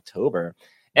this October.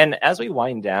 And as we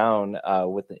wind down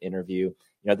with the interview,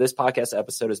 this podcast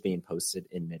episode is being posted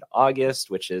in mid-August,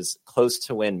 which is close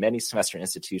to when many semester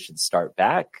institutions start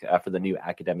back for the new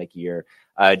academic year.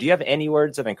 Do you have any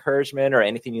words of encouragement or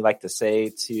anything you'd like to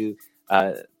say to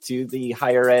the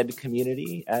higher ed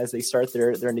community as they start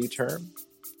their new term?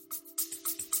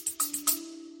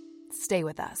 Stay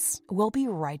with us. We'll be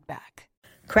right back.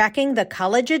 Cracking the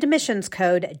college admissions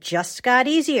code just got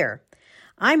easier.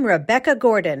 I'm Rebecca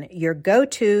Gordon, your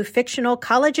go-to fictional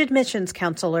college admissions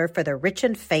counselor for the rich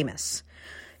and famous.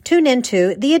 Tune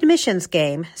into The Admissions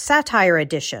Game, Satire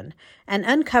Edition, and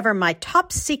uncover my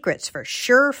top secrets for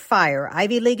surefire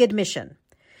Ivy League admission.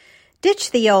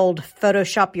 Ditch the old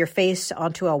Photoshop your face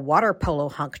onto a water polo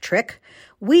hunk trick.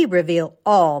 We reveal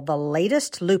all the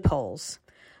latest loopholes.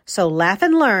 So laugh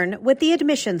and learn with The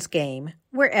Admissions Game,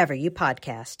 wherever you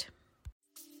podcast.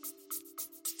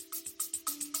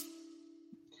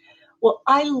 Well,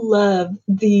 I love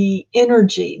the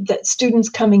energy that students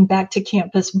coming back to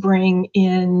campus bring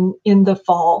in the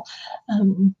fall.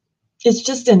 It's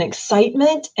just an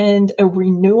excitement and a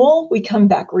renewal. We come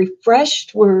back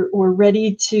refreshed. We're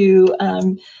ready to,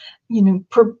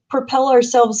 propel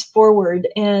ourselves forward.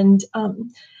 And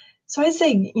so I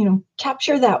say,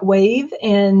 capture that wave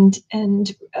and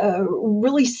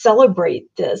really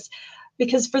celebrate this,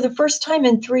 because for the first time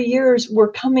in 3 years,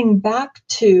 we're coming back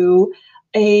to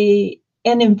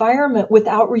an environment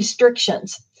without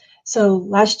restrictions. So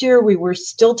last year we were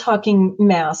still talking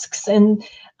masks. And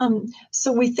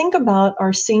so we think about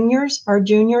our seniors, our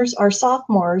juniors, our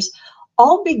sophomores,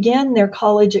 all began their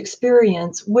college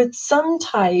experience with some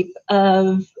type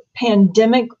of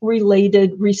pandemic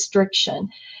related restriction.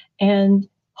 And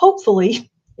hopefully,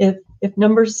 if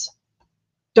numbers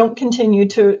don't continue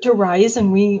to rise,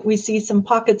 and we see some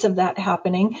pockets of that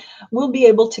happening, we'll be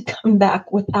able to come back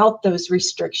without those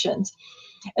restrictions.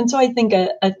 And so I think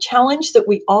a challenge that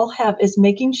we all have is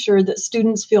making sure that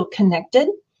students feel connected,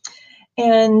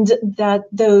 and that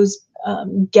those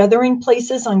gathering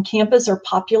places on campus are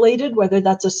populated, whether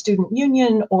that's a student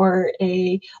union or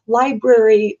a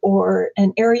library or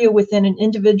an area within an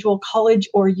individual college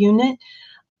or unit,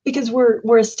 because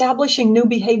we're establishing new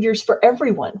behaviors for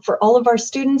everyone, for all of our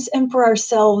students and for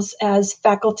ourselves as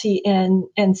faculty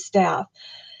and staff.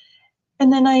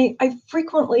 And then I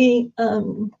frequently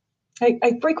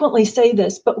say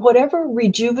this, but whatever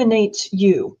rejuvenates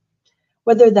you,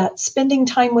 whether that's spending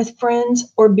time with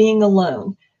friends or being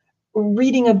alone,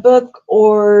 reading a book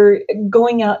or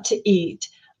going out to eat,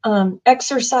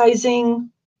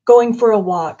 exercising, going for a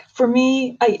walk. For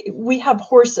me, we have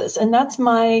horses, and that's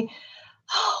the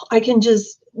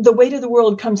weight of the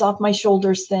world comes off my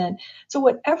shoulders then. So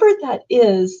whatever that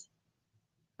is,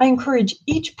 I encourage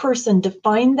each person to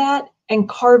find that and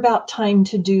carve out time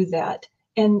to do that.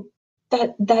 And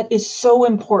that is so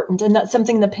important. And that's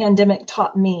something the pandemic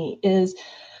taught me is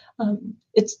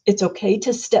It's okay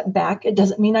to step back. It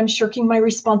doesn't mean I'm shirking my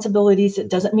responsibilities. It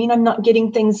doesn't mean I'm not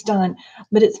getting things done,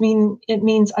 but it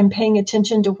means I'm paying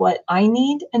attention to what I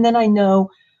need. And then I know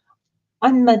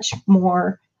I'm much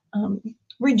more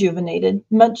rejuvenated,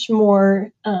 much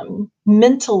more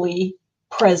mentally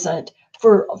present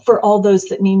for all those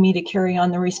that need me to carry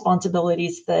on the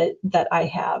responsibilities that I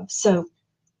have. So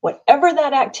whatever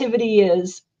that activity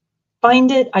is,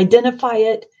 find it, identify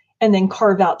it, and then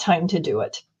carve out time to do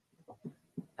it.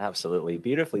 Absolutely.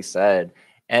 Beautifully said.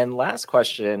 And last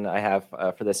question I have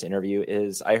for this interview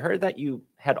is, I heard that you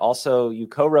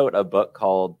co-wrote a book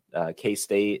called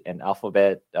K-State: An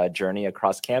Alphabet Journey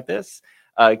Across Campus.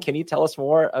 Can you tell us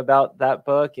more about that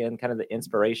book and kind of the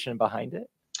inspiration behind it?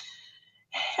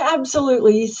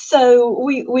 Absolutely. So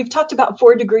we've talked about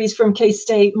 4 degrees from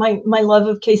K-State. My love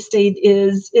of K-State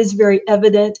is very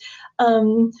evident.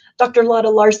 Dr. Lotta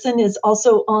Larson is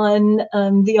also on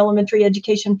the elementary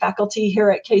education faculty here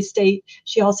at K-State.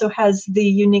 She also has the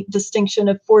unique distinction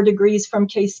of 4 degrees from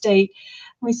K-State.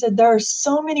 We said there are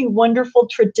so many wonderful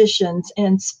traditions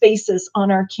and spaces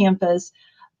on our campus.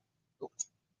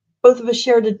 Both of us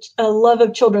shared a love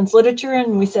of children's literature,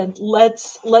 and we said,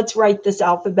 let's write this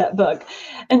alphabet book.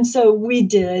 And so we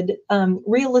did.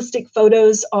 Realistic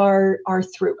photos are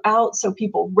throughout, so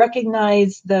people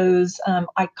recognize those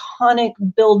iconic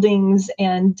buildings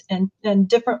and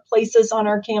different places on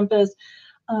our campus.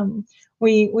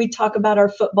 We talk about our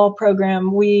football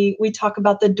program. We talk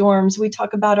about the dorms. We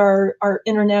talk about our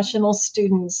international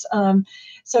students.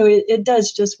 So it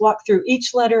does just walk through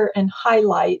each letter and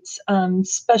highlights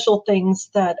special things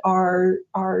that are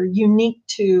unique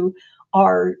to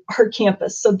our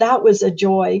campus. So that was a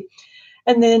joy.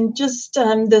 And then just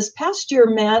this past year,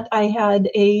 Matt, I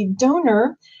had a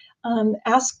donor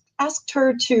asked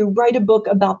her to write a book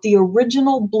about the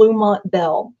original Bluemont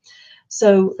Bell.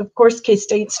 So, of course,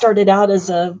 K-State started out as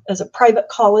a private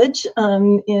college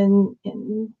in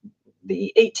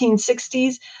the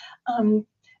 1860s.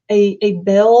 A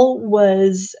bell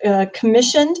was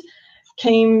commissioned,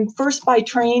 came first by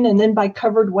train and then by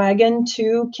covered wagon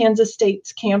to Kansas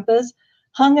State's campus,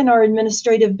 hung in our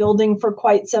administrative building for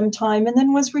quite some time, and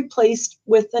then was replaced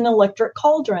with an electric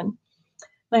cauldron.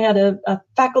 I had a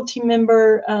faculty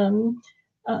member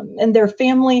and their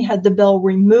family had the bell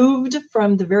removed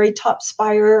from the very top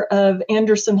spire of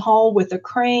Anderson Hall with a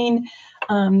crane,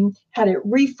 had it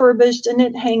refurbished, and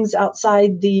it hangs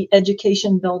outside the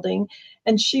education building.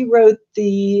 And she wrote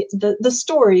the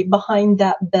story behind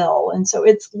that bell. And so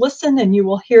it's listen and you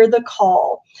will hear the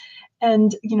call.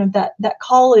 And, you know, that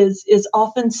call is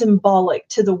often symbolic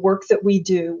to the work that we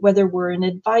do, whether we're an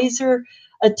advisor,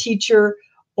 a teacher,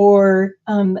 or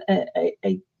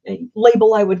a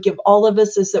label I would give all of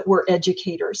us is that we're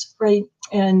educators, right?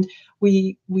 And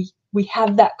we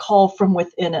have that call from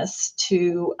within us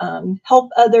to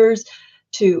help others,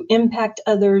 to impact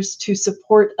others, to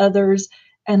support others.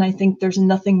 And I think there's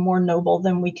nothing more noble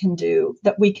than we can do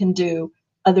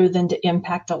other than to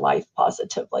impact a life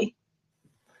positively.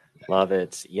 Love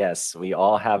it. Yes, we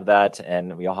all have that,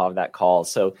 and we all have that call.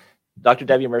 So, Dr.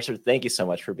 Debbie Mercer, thank you so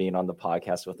much for being on the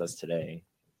podcast with us today.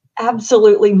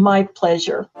 Absolutely, my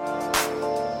pleasure.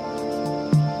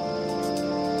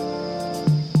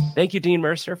 Thank you, Dean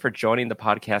Mercer, for joining the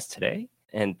podcast today.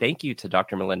 And thank you to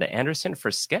Dr. Melinda Anderson for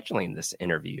scheduling this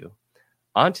interview.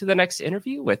 On to the next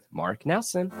interview with Mark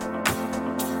Nelson.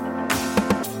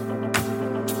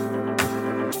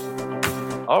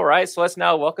 All right, so let's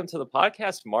now welcome to the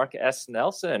podcast Mark S.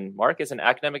 Nelson. Mark is an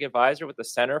academic advisor with the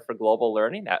Center for Global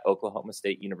Learning at Oklahoma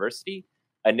State University.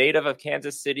 A native of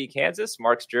Kansas City, Kansas,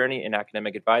 Mark's journey in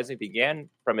academic advising began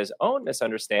from his own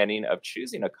misunderstanding of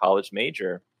choosing a college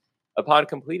major. Upon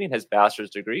completing his bachelor's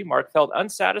degree, Mark felt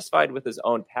unsatisfied with his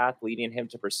own path, leading him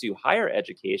to pursue higher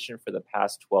education for the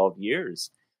past 12 years.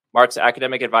 Mark's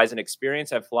academic advising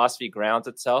experience and philosophy grounds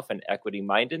itself in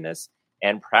equity-mindedness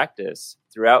and practice.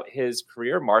 Throughout his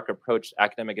career, Mark approached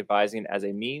academic advising as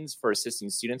a means for assisting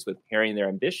students with pairing their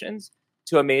ambitions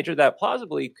to a major that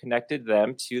plausibly connected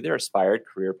them to their aspired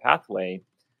career pathway.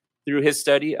 Through his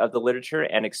study of the literature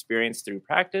and experience through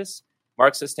practice,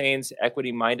 Mark sustains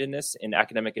equity-mindedness in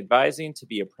academic advising to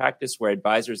be a practice where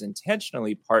advisors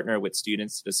intentionally partner with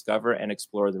students to discover and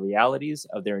explore the realities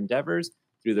of their endeavors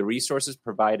through the resources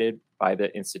provided by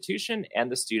the institution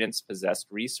and the students' possessed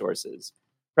resources.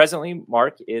 Presently,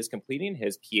 Mark is completing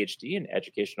his PhD in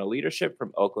educational leadership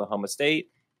from Oklahoma State,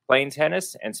 playing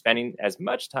tennis, and spending as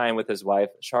much time with his wife,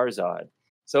 Sharzad.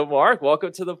 So, Mark,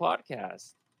 welcome to the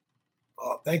podcast.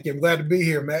 Oh, thank you. I'm glad to be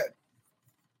here, Matt.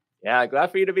 Yeah,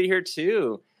 glad for you to be here,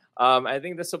 too. I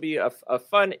think this will be a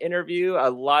fun interview. A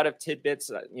lot of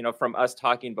tidbits, from us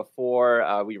talking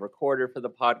before we recorded for the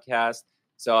podcast.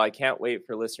 So I can't wait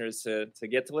for listeners to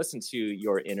get to listen to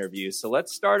your interview. So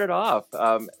let's start it off.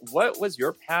 What was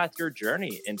your path, your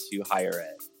journey into higher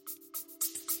ed?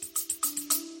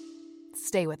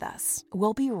 Stay with us.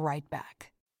 We'll be right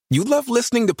back. You love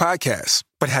listening to podcasts,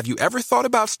 but have you ever thought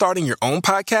about starting your own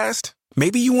podcast?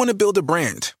 Maybe you want to build a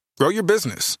brand, grow your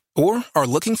business, or are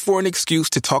looking for an excuse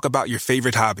to talk about your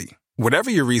favorite hobby. Whatever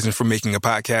your reason for making a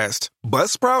podcast,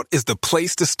 Buzzsprout is the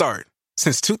place to start.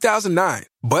 Since 2009,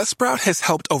 Buzzsprout has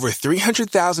helped over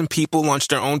 300,000 people launch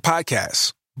their own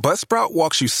podcasts. Buzzsprout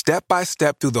walks you step by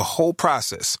step through the whole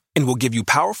process and will give you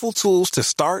powerful tools to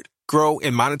start, grow,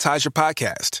 and monetize your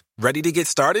podcast. Ready to get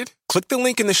started? Click the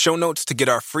link in the show notes to get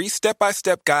our free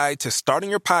step-by-step guide to starting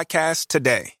your podcast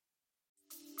today.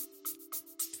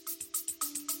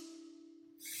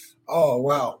 Oh,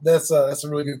 wow. That's a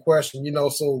really good question.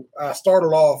 So I started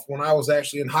off when I was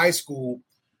actually in high school.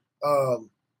 I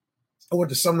went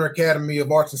to Sumner Academy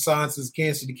of Arts and Sciences,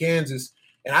 Kansas City, Kansas,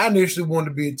 and I initially wanted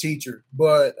to be a teacher.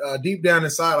 But deep down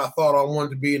inside, I thought I wanted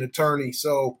to be an attorney.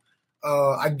 So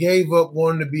I gave up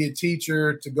wanting to be a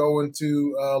teacher to go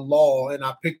into law, and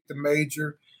I picked the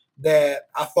major that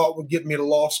I thought would get me to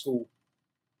law school.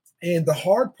 And the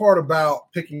hard part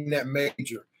about picking that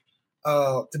major,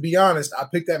 to be honest, I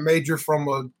picked that major from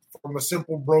a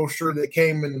simple brochure that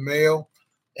came in the mail,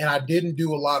 and I didn't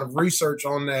do a lot of research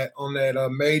on that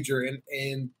major.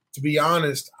 And to be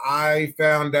honest, I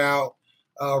found out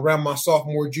around my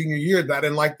sophomore, junior year that I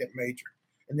didn't like that major.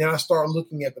 And then I started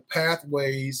looking at the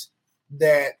pathways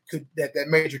that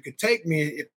major could take me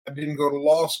if I didn't go to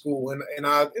law school. And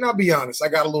I'll be honest, I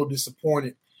got a little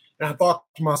disappointed. And I thought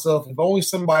to myself, if only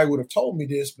somebody would have told me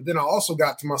this. But then I also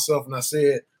got to myself and I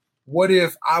said, what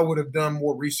if I would have done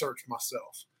more research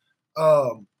myself?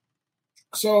 I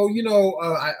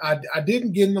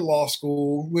didn't get into law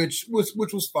school, which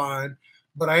was fine,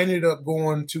 but I ended up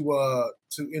going to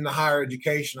in the higher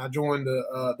education. I joined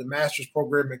the master's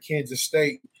program at Kansas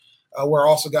State, where I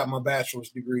also got my bachelor's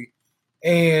degree.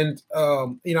 And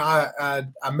I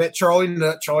met Charlie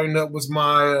Nutt. Charlie Nutt was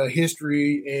my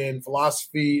history and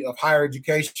philosophy of higher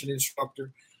education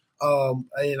instructor.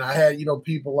 And I had,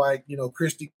 people like,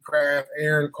 Christy Kraft,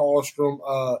 Aaron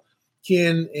Karlstrom,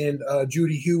 Ken and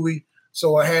Judy Huey.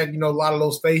 So I had, a lot of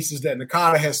those faces that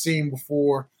Nakata has seen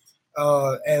before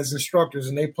as instructors,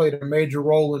 and they played a major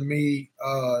role in me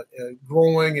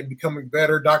growing and becoming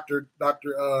better. Dr.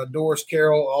 Doris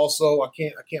Carroll also, I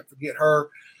can't forget her.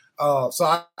 So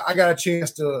I got a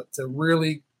chance to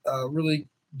really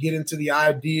get into the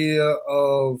idea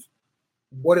of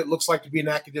what it looks like to be an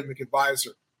academic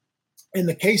advisor. In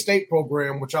the K-State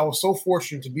program, which I was so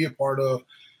fortunate to be a part of,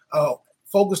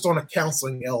 focused on a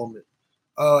counseling element.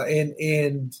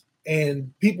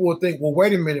 And people would think, well,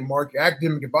 wait a minute, Mark, you're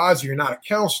academic advisor, you're not a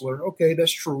counselor. Okay,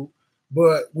 that's true.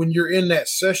 But when you're in that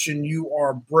session, you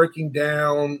are breaking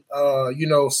down,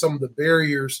 some of the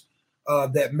barriers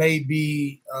that may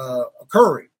be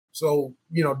occurring. So,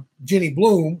 Jenny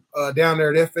Bloom down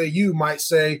there at FAU might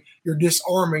say you're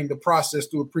disarming the process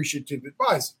through appreciative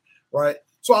advising, right?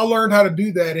 So I learned how to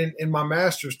do that in my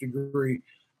master's degree.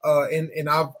 And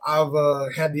I've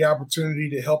had the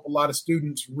opportunity to help a lot of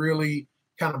students really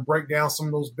kind of break down some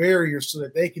of those barriers so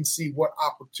that they can see what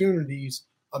opportunities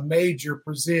a major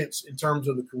presents in terms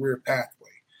of the career pathway.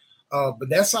 But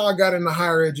that's how I got into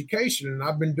higher education, and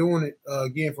I've been doing it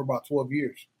again for about 12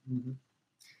 years. Mm-hmm.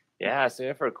 Yeah,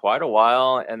 so for quite a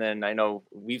while, and then I know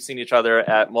we've seen each other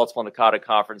at multiple Nakata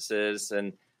conferences,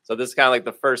 and so this is kind of like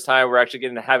the first time we're actually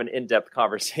getting to have an in-depth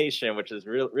conversation, which is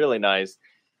really nice.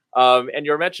 And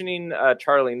you're mentioning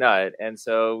Charlie Nutt, and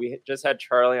so we just had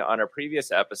Charlie on our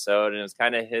previous episode, and it was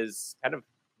kind of his kind of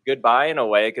goodbye in a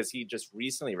way because he just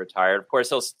recently retired. Of course,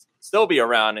 he'll still be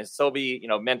around and still be,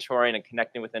 mentoring and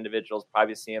connecting with individuals.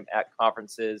 Probably see him at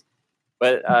conferences,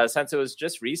 but since it was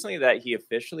just recently that he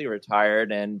officially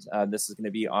retired, and this is going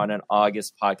to be on an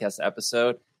August podcast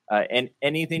episode. And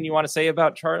anything you want to say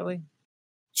about Charlie?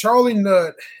 Charlie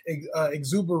Nutt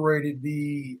exuberated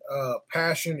the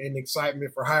passion and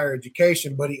excitement for higher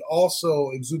education, but he also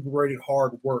exuberated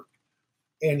hard work.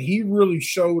 And he really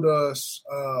showed us,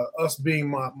 us being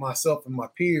myself and my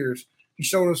peers, he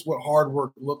showed us what hard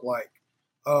work looked like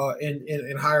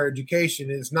in higher education.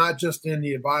 And it's not just in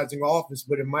the advising office,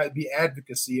 but it might be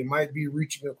advocacy. It might be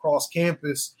reaching across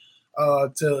campus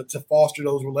to foster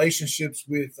those relationships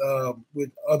with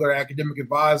other academic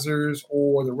advisors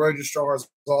or the registrar's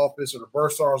office or the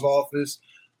bursar's office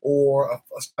or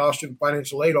a scholarship and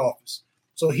financial aid office.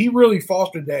 So he really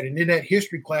fostered that. And in that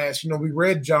history class, we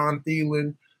read John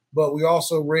Thielen, but we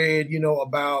also read,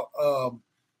 about,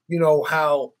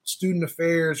 how student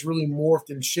affairs really morphed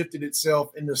and shifted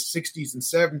itself in the 60s and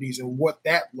 70s and what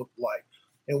that looked like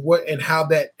and how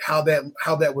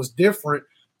that was different,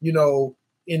 in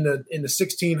the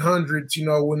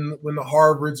 1600s, when the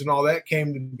Harvards and all that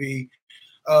came to be.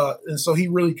 And so he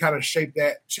really kind of shaped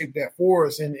that for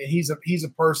us. And he's a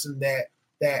person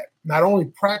that not only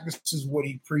practices what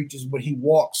he preaches, but he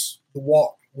walks the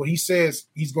walk. What he says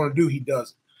he's going to do, he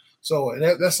does it. So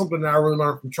that's something that I really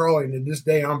learned from Charlie. And to this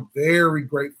day, I'm very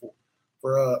grateful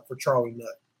for Charlie Nutt.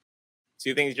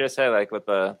 Two things you just said, like with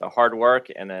the hard work,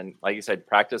 and then, like you said,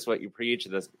 practice what you preach.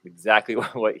 That's exactly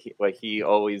what he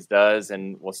always does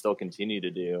and will still continue to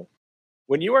do.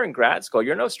 When you were in grad school,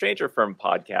 you're no stranger from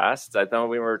podcasts. I thought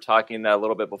we were talking a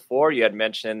little bit before. You had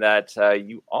mentioned that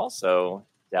you also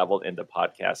dabbled into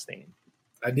podcasting.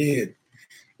 I did.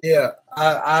 Yeah,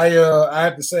 I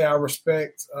have to say I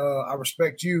respect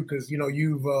you because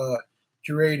you've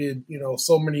curated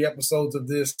so many episodes of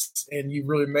this and you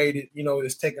really made it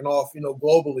it's taken off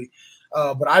globally.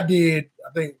 But I did,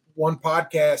 I think, one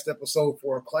podcast episode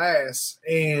for a class,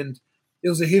 and it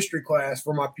was a history class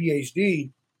for my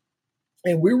PhD,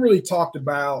 and we really talked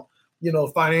about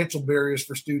financial barriers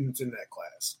for students in that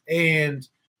class, and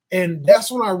that's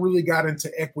when I really got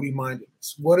into equity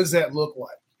mindedness. What does that look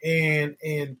like? And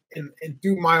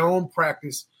through my own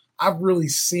practice, I've really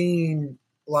seen,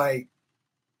 like,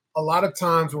 a lot of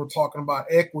times when we're talking about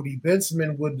equity,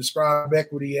 Benjamin would describe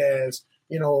equity as,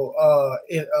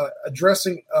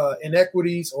 addressing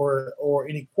inequities or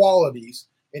inequalities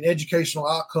in educational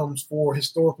outcomes for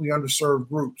historically underserved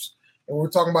groups. And we're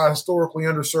talking about historically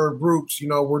underserved groups,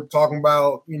 we're talking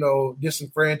about,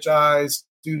 disenfranchised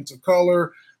students of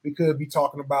color. We could be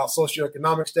talking about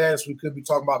socioeconomic status. We could be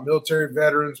talking about military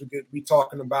veterans. We could be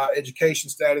talking about education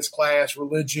status, class,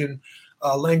 religion,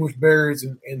 language barriers,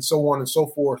 and so on and so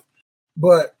forth.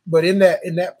 But in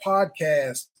that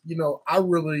podcast, I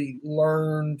really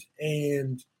learned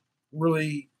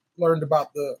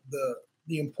about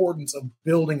the importance of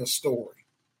building a story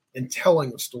and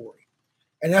telling a story.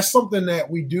 And that's something that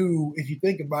we do, if you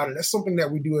think about it, that's something that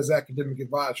we do as academic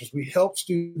advisors. We help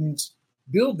students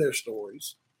build their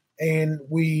stories. And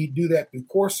we do that through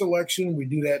course selection. We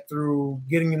do that through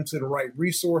getting into the right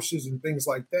resources and things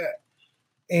like that.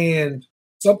 And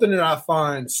something that I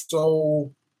find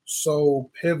so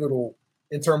pivotal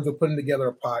in terms of putting together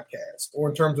a podcast, or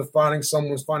in terms of finding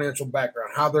someone's financial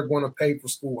background, how they're going to pay for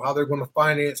school, how they're going to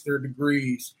finance their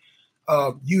degrees.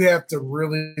 You have to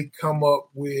really come up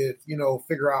with,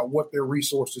 figure out what their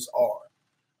resources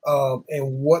are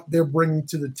and what they're bringing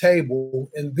to the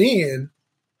table. And then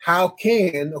how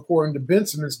can, according to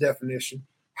Benjamin's definition,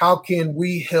 how can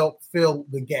we help fill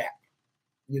the gap?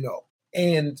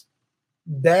 And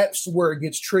that's where it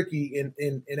gets tricky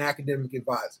in academic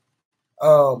advising.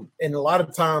 And a lot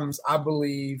of times I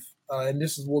believe, and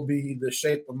this will be the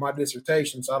shape of my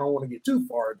dissertation, so I don't want to get too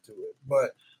far into it,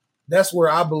 but that's where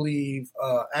I believe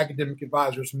academic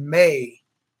advisors may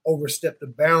overstep the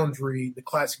boundary, the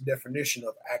classic definition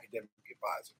of academic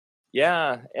advising.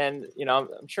 Yeah. And,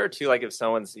 I'm sure too, like if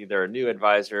someone's either a new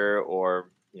advisor or,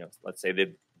 let's say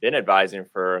they've been advising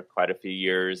for quite a few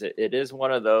years, it is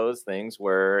one of those things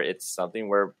where it's something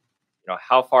where,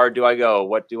 how far do I go?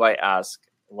 What do I ask?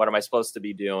 What am I supposed to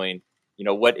be doing?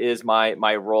 What is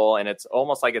my role? And it's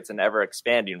almost like it's an ever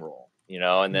expanding role,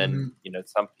 and then,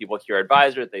 some people hear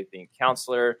advisor, they think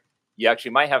counselor. You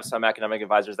actually might have some academic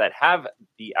advisors that have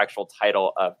the actual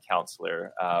title of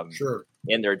counselor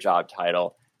in their job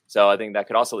title. So I think that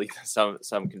could also lead to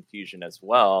some confusion as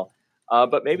well.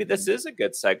 But maybe this is a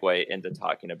good segue into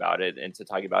talking about it and to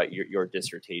talking about your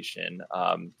dissertation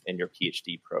and your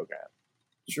PhD program.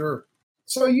 Sure.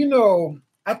 So,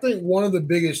 I think one of the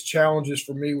biggest challenges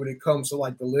for me when it comes to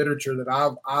like the literature that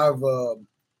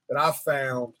I've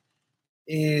found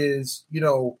is,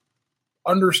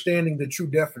 understanding the true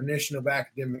definition of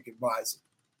academic advising.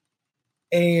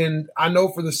 And I know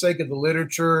for the sake of the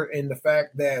literature and the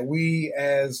fact that we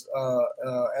as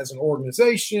an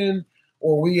organization,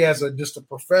 or we as just a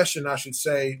profession, I should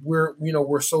say,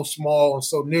 we're so small and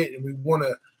so knit, and we want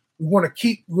to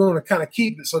kind of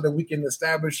keep it so that we can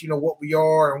establish, what we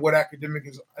are and what academic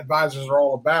advisors are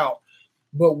all about.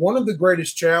 But one of the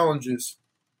greatest challenges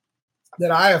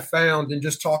that I have found in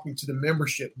just talking to the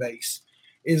membership base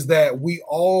is that we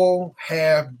all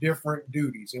have different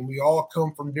duties, and we all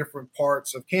come from different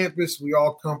parts of campus. We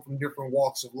all come from different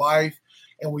walks of life,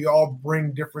 and we all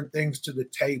bring different things to the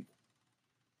table.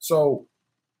 So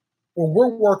when we're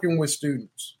working with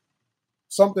students,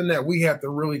 something that we have to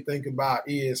really think about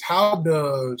is, how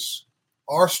does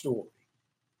our story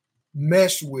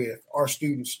mesh with our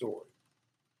student story?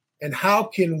 And how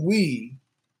can we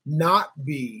not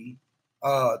be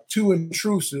too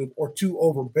intrusive or too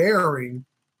overbearing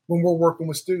when we're working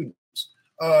with students?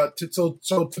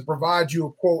 To provide you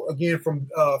a quote again from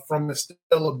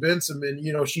Estella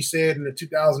Benjamin, she said in the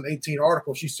 2018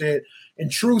 article, she said,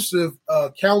 intrusive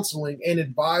counseling and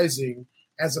advising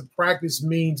as a practice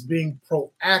means being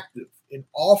proactive in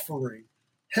offering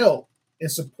help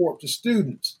and support to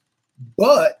students.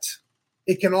 But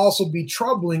it can also be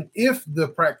troubling if the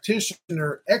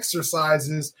practitioner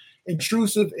exercises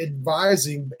intrusive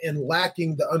advising and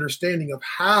lacking the understanding of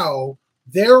how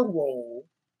their role,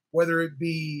 whether it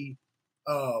be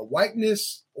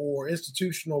whiteness or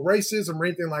institutional racism or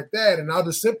anything like that. And I'll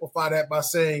just simplify that by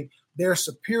saying their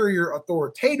superior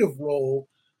authoritative role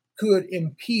could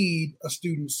impede a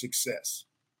student's success.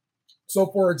 So,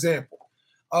 for example,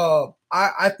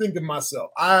 I think of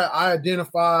myself, I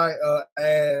identify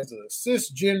as a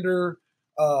cisgender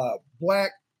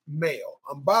Black male.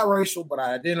 I'm biracial, but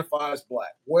I identify as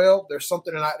Black. Well, there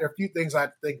are a few things I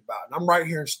have to think about. And I'm right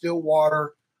here in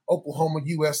Stillwater, Oklahoma,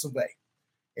 US of A.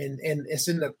 And it's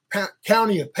in the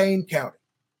county of Payne County,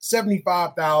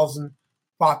 75,000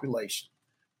 population.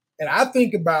 And I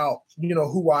think about,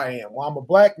 who I am. Well, I'm a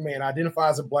Black man, I identify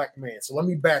as a Black man. So let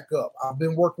me back up. I've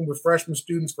been working with freshman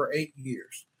students for 8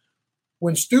 years.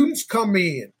 When students come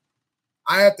in,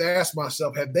 I have to ask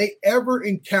myself, have they ever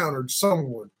encountered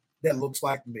someone that looks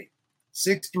like me?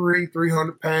 6'3",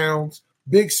 300 pounds,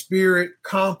 big spirit,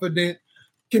 confident,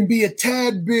 can be a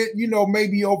tad bit,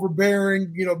 maybe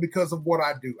overbearing, because of what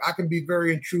I do. I can be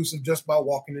very intrusive just by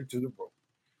walking into the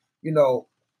room.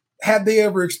 Have they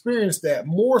ever experienced that?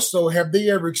 More so, have they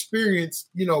ever experienced,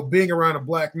 being around a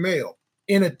Black male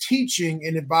in a teaching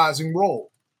and advising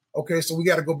role? Okay, so we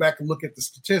got to go back and look at the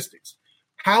statistics.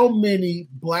 How many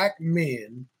Black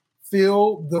men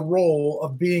fill the role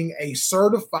of being a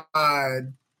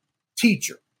certified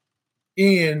teacher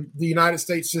in the United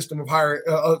States system of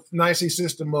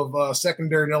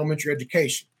secondary and elementary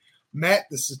education? Matt,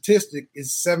 the statistic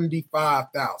is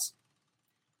 75,000.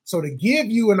 So to give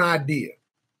you an idea,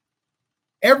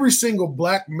 every single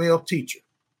Black male teacher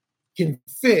can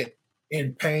fit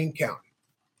in Payne County.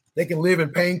 They can live in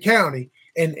Payne County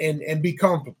and be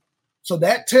comfortable. So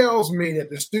that tells me that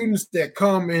the students that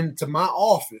come into my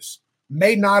office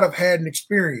may not have had an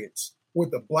experience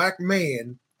with a Black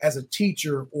man as a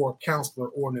teacher or a counselor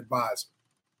or an advisor.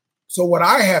 So what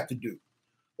I have to do,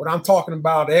 when I'm talking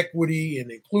about equity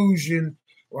and inclusion,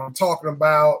 when I'm talking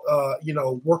about,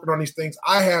 working on these things,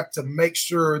 I have to make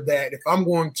sure that if I'm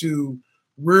going to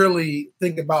really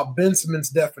think about Benjamin's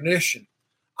definition,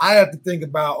 I have to think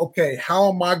about, okay, how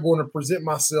am I going to present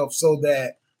myself so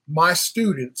that my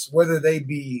students, whether they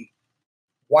be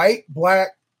white, Black,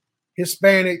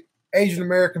 Hispanic, Asian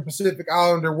American, Pacific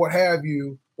Islander, what have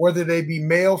you, whether they be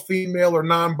male, female, or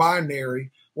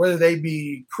non-binary, whether they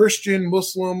be Christian,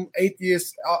 Muslim,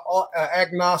 atheist,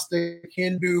 agnostic,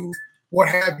 Hindu, what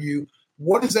have you,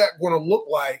 what is that going to look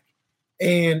like?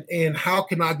 And how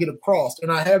can I get across?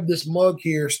 And I have this mug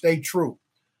here, Stay True.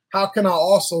 How can I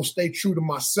also stay true to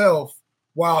myself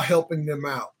while helping them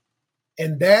out?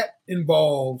 And that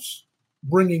involves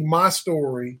bringing my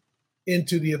story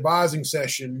into the advising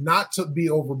session, not to be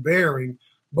overbearing,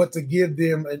 but to give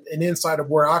them an insight of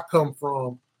where I come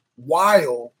from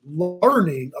while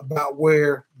learning about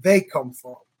where they come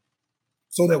from,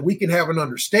 so that we can have an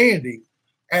understanding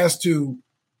as to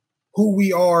who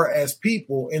we are as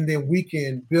people, and then we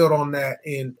can build on that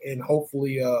and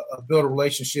hopefully build a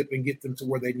relationship and get them to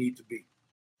where they need to be.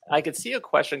 I could see a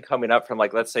question coming up from,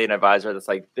 like, let's say an advisor that's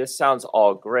like, this sounds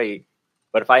all great,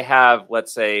 but if I have,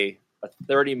 let's say,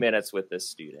 30 minutes with this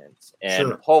student, and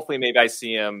Sure. hopefully maybe I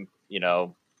see him,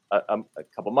 a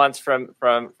couple months from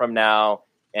now,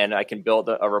 and I can build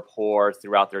a rapport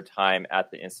throughout their time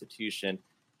at the institution,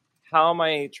 how am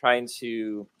I trying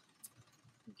to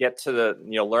get to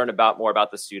learn more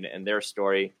about the student and their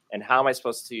story, and how am I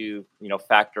supposed to,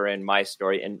 factor in my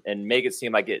story and make it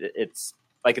seem like it's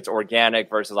organic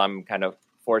versus I'm kind of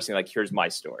forcing, like, here's my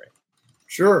story.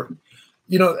 Sure.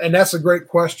 And that's a great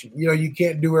question. You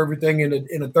can't do everything in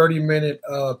a 30-minute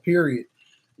period.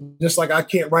 Just like I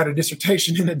can't write a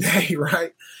dissertation in a day,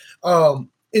 right?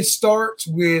 It starts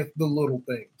with the little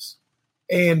things.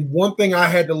 And one thing I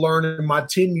had to learn in my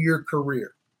 10-year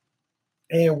career,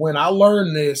 and when I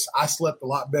learned this, I slept a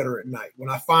lot better at night. When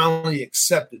I finally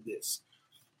accepted this,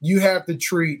 you have to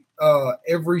treat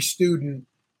every student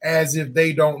as if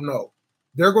they don't know.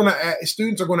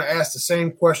 Students are going to ask the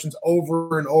same questions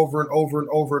over and over and over and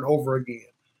over and over again.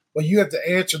 But you have to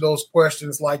answer those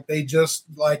questions like they just,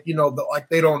 like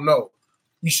they don't know.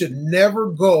 You should never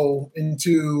go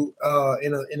into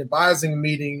in an advising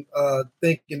meeting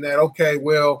thinking that, okay,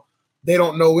 well, they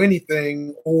don't know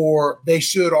anything or they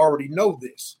should already know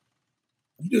this.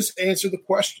 You just answer the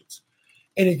questions.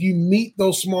 And if you meet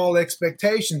those small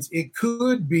expectations, it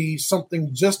could be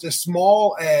something just as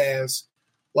small as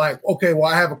like, okay,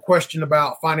 well, I have a question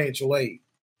about financial aid,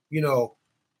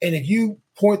 and if you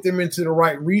point them into the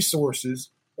right resources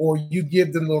or you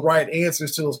give them the right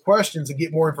answers to those questions and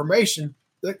get more information,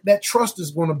 that trust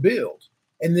is going to build.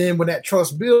 And then when that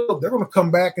trust builds, they're going to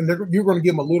come back and you're going to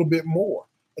give them a little bit more.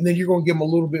 And then you're going to give them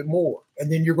a little bit more.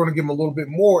 And then you're going to give them a little bit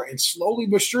more. And slowly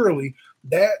but surely,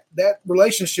 that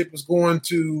relationship is going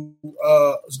to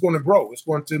grow. It's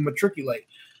going to matriculate.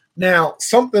 Now,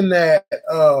 something that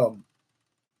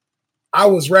I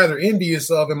was rather envious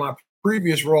of in my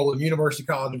previous role in University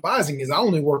College Advising is I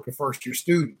only worked with first-year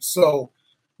students. So,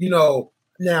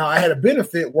 now I had a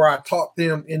benefit where I taught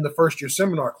them in the first-year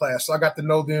seminar class. So I got to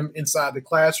know them inside the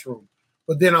classroom.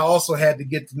 But then I also had to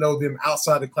get to know them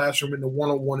outside the classroom in the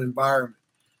one-on-one environment.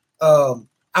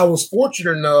 I was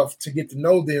fortunate enough to get to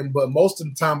know them, but most of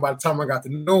the time, by the time I got to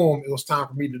know them, it was time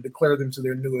for me to declare them to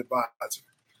their new advisor.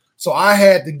 So I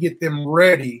had to get them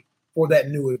ready for that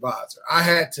new advisor. I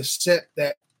had to set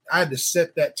that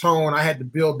tone. I had to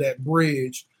build that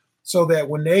bridge so that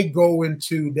when they go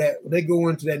into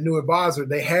that new advisor,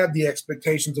 they have the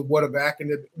expectations of what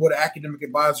academic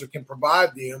advisor can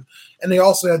provide them, and they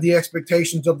also have the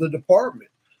expectations of the department.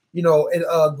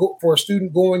 For a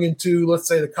student going into, let's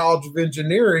say, the College of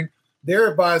Engineering, their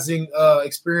advising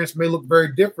experience may look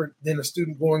very different than a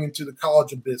student going into the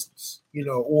College of Business,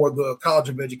 or the College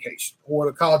of Education, or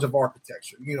the College of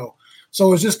Architecture,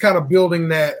 So it's just kind of building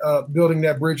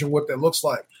that bridge and what that looks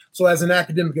like. So as an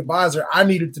academic advisor, I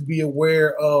needed to be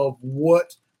aware of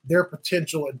what their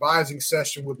potential advising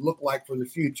session would look like for the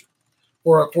future.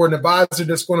 For an advisor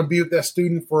that's going to be with that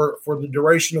student for the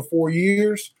duration of 4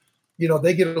 years,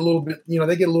 they get a little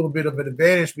bit of an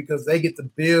advantage because they get to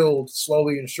build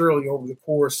slowly and surely over the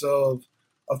course of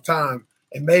time.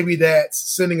 And maybe that's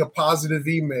sending a positive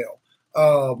email.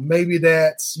 Maybe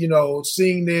that's,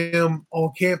 seeing them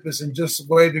on campus and just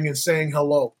waving and saying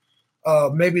hello.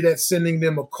 Maybe that's sending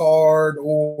them a card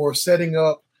or setting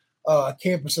up a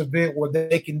campus event where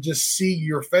they can just see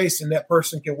your face and that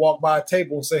person can walk by a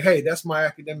table and say, hey, that's my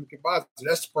academic advisor.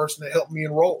 That's the person that helped me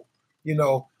enroll,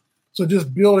 So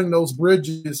just building those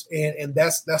bridges and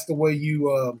that's the way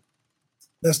you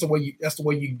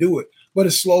do it. But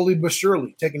it's slowly but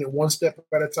surely, taking it one step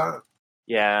at a time.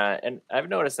 Yeah, and I've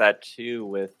noticed that too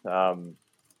with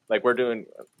we're doing,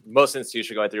 most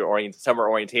institutions are going through summer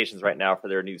orientations right now for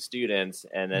their new students,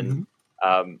 and then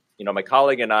my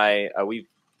colleague and I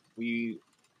we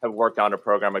have worked on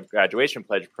a graduation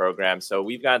pledge program. So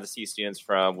we've gotten to see students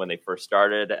from when they first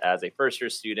started as a first-year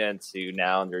student to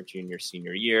now in their junior,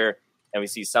 senior year, and we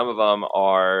see some of them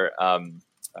are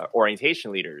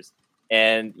orientation leaders,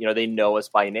 and they know us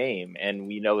by name, and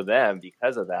we know them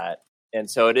because of that. And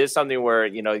so it is something where,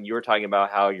 you were talking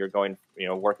about how you're going,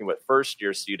 working with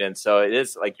first-year students. So it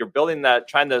is like you're building that,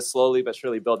 trying to slowly but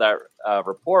surely build that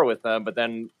rapport with them. But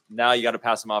then now you got to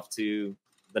pass them off to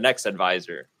the next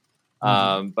advisor.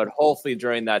 But hopefully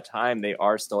during that time, they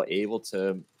are still able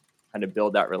to kind of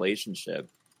build that relationship.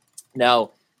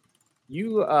 Now,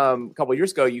 you, a couple of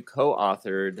years ago, you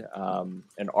co-authored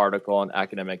an article on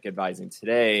Academic Advising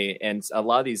Today, and a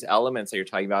lot of these elements that you're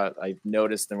talking about, I've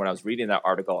noticed, and when I was reading that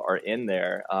article, are in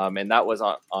there, and that was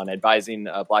on advising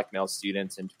Black male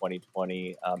students in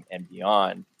 2020 and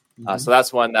beyond. So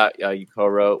that's one that you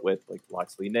co-wrote with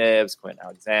Loxley Nibbs, Quentin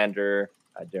Alexander,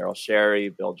 Daryl Sherry,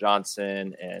 Bill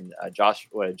Johnson, and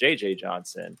JJ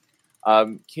Johnson.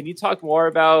 Can you talk more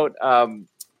about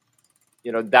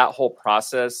that whole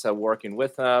process of working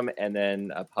with them and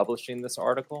then publishing this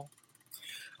article?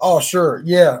 Oh, sure.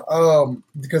 Yeah.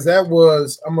 Because that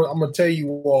was, I'm going to tell you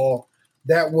all,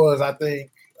 that was, I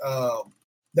think,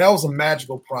 that was a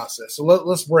magical process. So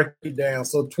let's break it down.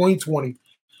 So 2020,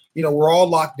 we're all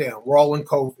locked down. We're all in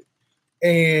COVID.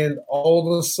 And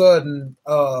all of a sudden,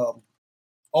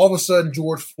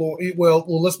 George Floyd, well,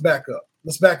 let's back up.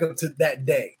 Let's back up to that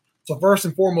day. So first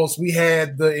and foremost, we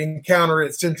had the encounter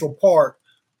at Central Park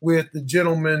with the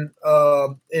gentleman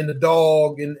and the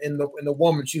dog and the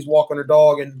woman. She's walking her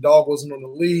dog, and the dog wasn't on a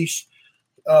leash.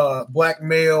 Black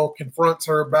male confronts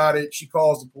her about it. She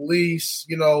calls the police.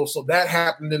 So that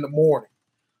happened in the morning.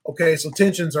 Okay, so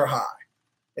tensions are high,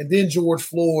 and then George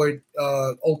Floyd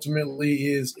ultimately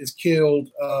is killed.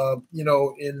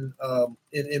 In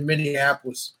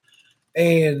Minneapolis.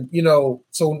 And,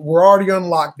 so we're already on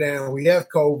lockdown. We have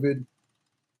COVID,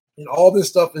 and all this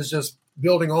stuff is just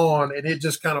building on, and it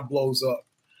just kind of blows up.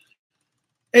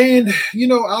 And,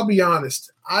 I'll be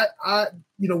honest,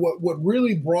 what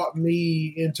really brought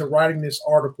me into writing this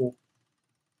article,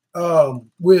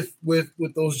 with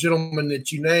those gentlemen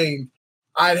that you named,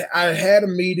 I had a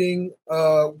meeting,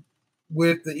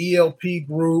 with the ELP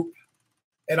group,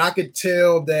 and I could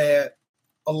tell that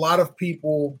a lot of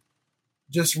people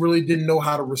just really didn't know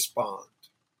how to respond.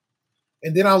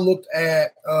 And then I looked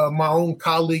at my own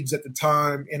colleagues at the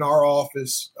time in our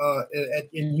office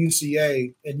in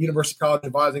UCA, and University College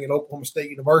Advising at Oklahoma State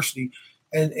University,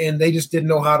 and they just didn't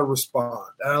know how to respond.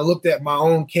 And I looked at my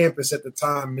own campus at the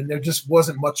time, and there just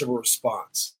wasn't much of a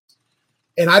response.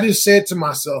 And I just said to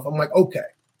myself, I'm like, okay.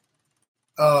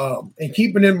 And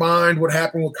keeping in mind what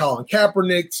happened with Colin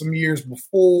Kaepernick some years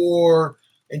before,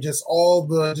 and just all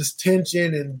the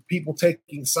tension and people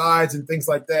taking sides and things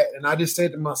like that. And I just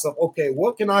said to myself, okay,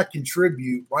 what can I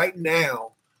contribute right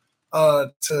now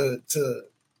for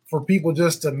people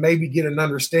just to maybe get an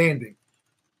understanding?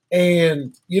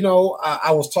 And,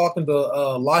 I was talking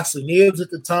to Loxley Nibbs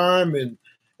at the time, and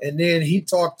then he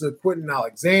talked to Quentin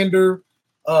Alexander,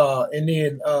 and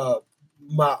then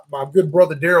my good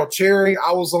brother Daryl Cherry.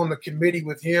 I was on the committee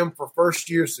with him for first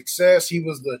year success. He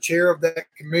was the chair of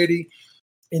that committee.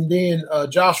 And then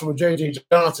Joshua J.J.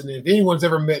 Johnson. And if anyone's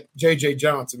ever met J.J.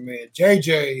 Johnson, man,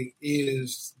 J.J.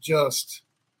 is just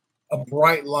a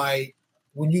bright light.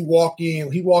 When you walk in,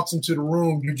 he walks into the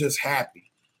room, you're just happy.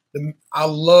 I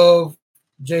love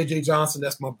J.J. Johnson.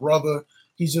 That's my brother.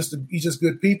 He's just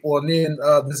good people. And then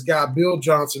this guy, Bill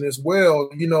Johnson, as well,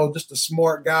 just a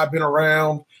smart guy, been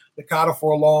around Nakata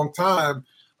for a long time.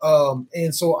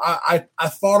 And so I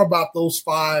thought about those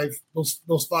five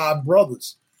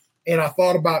brothers. And I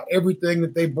thought about everything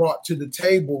that they brought to the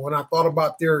table, and I thought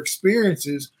about their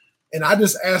experiences. And I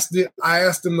just asked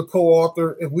them to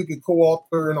co-author, if we could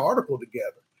co-author an article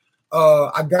together.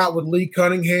 I got with Lee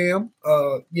Cunningham,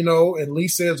 and Lee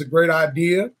said it's a great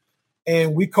idea.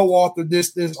 And we co-authored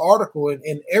this article,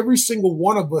 and every single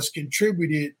one of us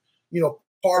contributed,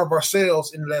 part of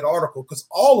ourselves into that article, because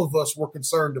all of us were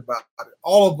concerned about it.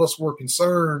 All of us were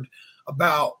concerned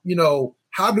about,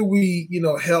 how do we,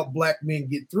 help Black men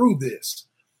get through this?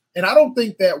 And I don't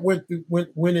think that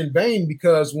went in vain,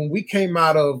 because when we came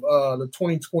out of the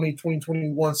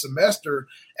 2020-2021 semester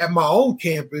at my own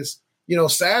campus,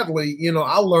 sadly,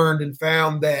 I learned and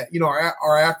found that,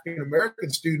 our African-American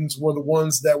students were the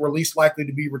ones that were least likely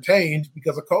to be retained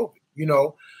because of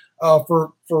COVID,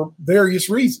 for various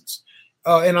reasons.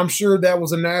 And I'm sure that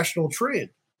was a national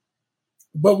trend.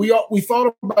 But we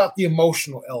thought about the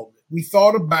emotional element. We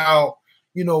thought about,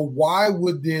 why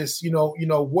would this,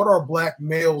 what are Black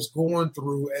males going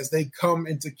through as they come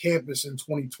into campus in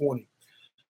 2020?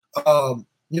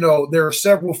 There are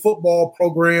several football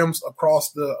programs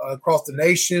across the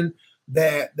nation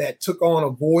that took on a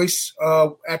voice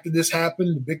after this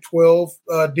happened. The Big 12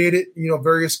 did it.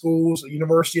 Various schools,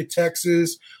 University of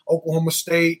Texas, Oklahoma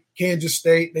State, Kansas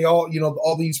State, they all,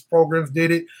 all these programs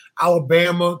did it.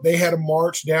 Alabama, they had a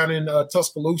march down in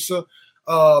Tuscaloosa.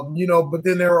 But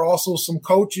then there are also some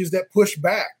coaches that push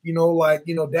back,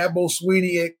 Dabo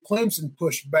Swinney at Clemson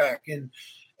pushed back. And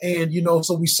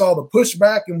so we saw the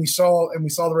pushback, and we saw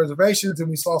the reservations, and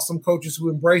we saw some coaches who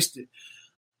embraced it.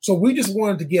 So we just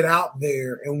wanted to get out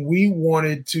there, and we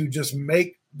wanted to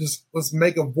let's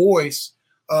make a voice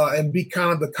and be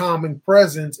kind of the common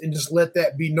presence, and just let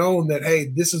that be known that, hey,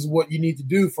 this is what you need to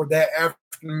do for that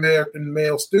African-American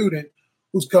male student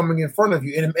who's coming in front of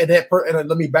you. And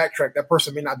let me backtrack. That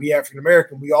person may not be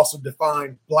African-American. We also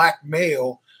define Black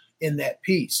male in that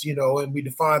piece, and we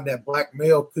define that Black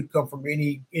male could come from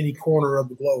any corner of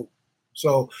the globe.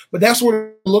 So, but that's what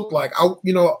it looked like.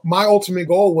 My ultimate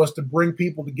goal was to bring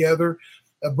people together,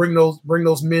 bring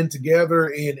those men together,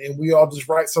 and we all just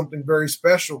write something very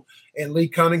special. And Lee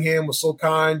Cunningham was so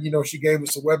kind, she gave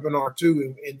us a webinar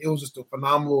too, and it was just a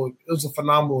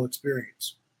phenomenal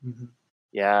experience. Mm-hmm.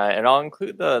 Yeah, and I'll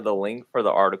include the link for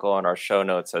the article in our show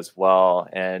notes as well.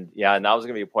 And yeah, and that was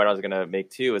going to be a point I was going to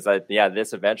make too, is that,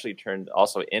 this eventually turned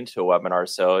also into a webinar.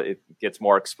 So it gets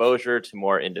more exposure to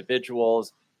more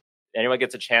individuals. Anyone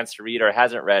gets a chance to read or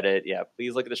hasn't read it,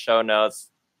 please look at the show notes,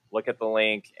 look at the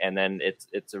link, and then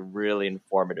it's a really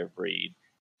informative read.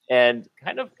 And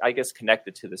kind of, I guess,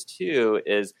 connected to this too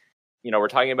is, we're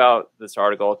talking about this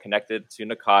article connected to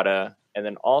NACADA, and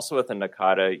then also within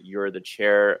NACADA, you're the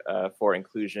chair for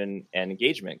Inclusion and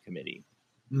Engagement Committee.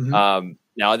 Mm-hmm.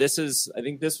 Now, this was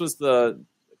the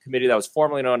committee that was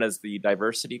formerly known as the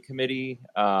Diversity Committee,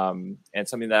 and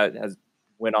something that has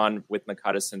went on with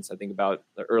NACADA since I think about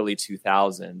the early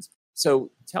 2000s.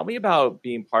 So tell me about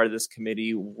being part of this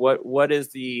committee. What is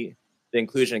the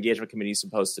Inclusion Engagement Committee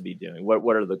supposed to be doing?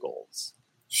 What are the goals?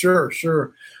 Sure.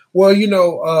 Well,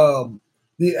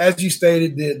 as you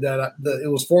stated,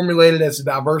 it was formulated as a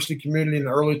diversity community in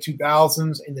the early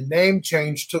 2000s, and the name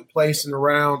change took place in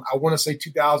around, I want to say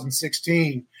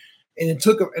 2016. And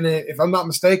if I'm not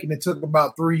mistaken, it took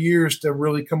about 3 years to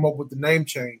really come up with the name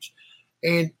change.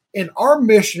 And our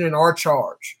mission and our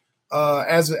charge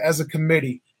as a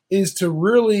committee is to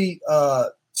really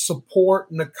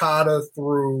support NACADA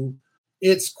through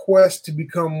its quest to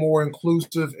become more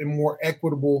inclusive and more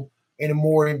equitable and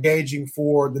more engaging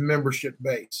for the membership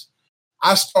base.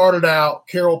 I started out,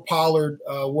 Carol Pollard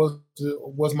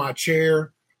was my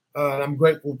chair. And I'm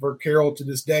grateful for Carol to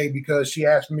this day because she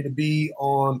asked me to be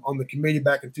on the committee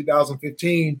back in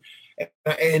 2015.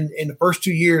 And in the first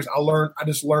 2 years, I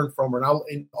just learned from her.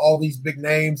 And all these big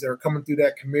names that are coming through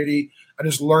that committee, I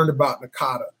just learned about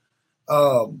NACADA.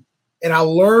 And I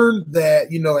learned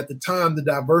that, at the time, the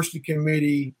diversity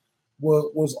committee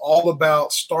was all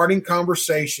about starting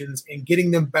conversations and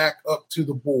getting them back up to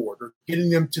the board or getting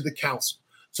them to the council.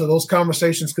 So those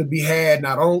conversations could be had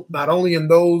not only in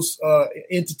those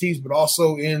entities, but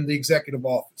also in the executive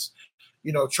office.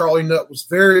 Charlie Nutt was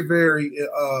very, very,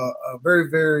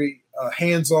 very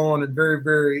hands-on and very,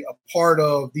 very a part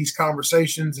of these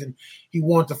conversations, and he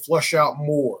wanted to flush out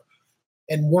more.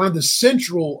 And one of the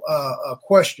central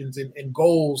questions and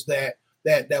goals that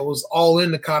was all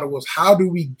in NACADA was, how do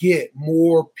we get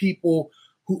more people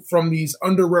from these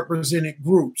underrepresented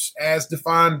groups, as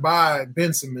defined by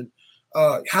Benson?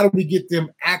 How do we get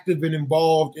them active and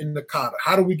involved in NACADA?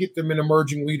 How do we get them in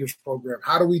Emerging Leaders Program?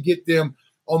 How do we get them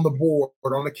on the board,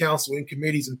 on the council, in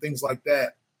committees and things like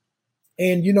that?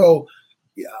 And,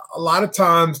 a lot of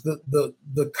times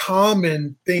the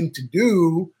common thing to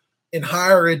do in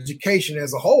higher education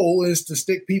as a whole is to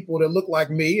stick people that look like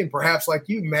me and perhaps like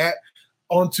you, Matt,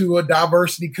 onto a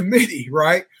diversity committee,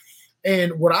 right?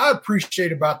 And what I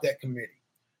appreciate about that committee,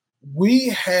 we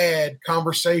had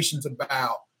conversations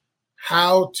about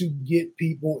how to get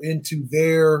people into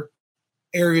their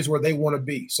areas where they want to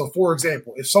be. So, for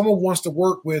example, if someone wants to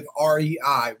work with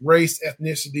REI, race,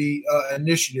 ethnicity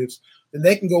initiatives, then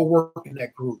they can go work in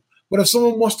that group. But if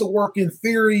someone wants to work in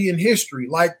theory and history,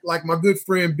 like my good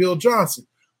friend Bill Johnson,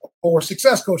 or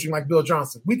success coaching like Bill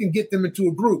Johnson, we can get them into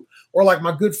a group. Or like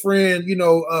my good friend,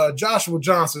 Joshua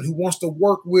Johnson, who works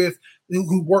with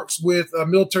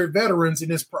military veterans in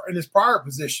his prior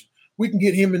position, we can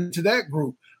get him into that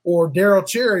group. Or Daryl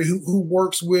Cherry, who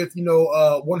works with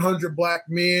 100 Black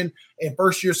men and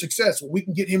first year success, we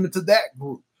can get him into that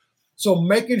group. So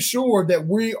making sure that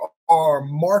we are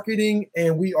marketing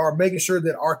and we are making sure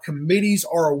that our committees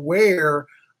are aware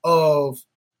of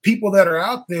people that are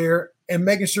out there, and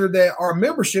making sure that our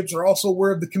memberships are also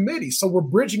aware of the committee. So we're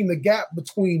bridging the gap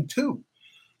between two.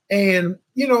 And,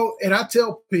 and I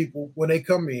tell people when they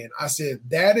come in, I said,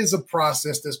 that is a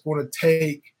process that's going to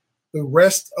take the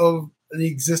rest of the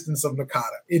existence of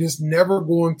NACADA. It is never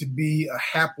going to be a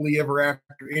happily ever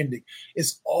after ending.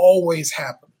 It's always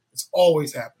happening.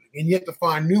 And you have to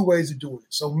find new ways of doing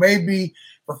it. So maybe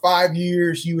for 5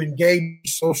 years, you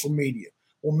engage social media.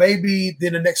 Well, maybe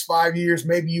then the next 5 years,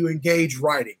 maybe you engage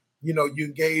writing. You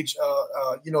engage,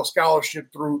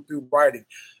 scholarship through writing.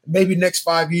 Maybe next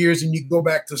 5 years, and you go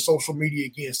back to social media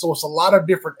again. So it's a lot of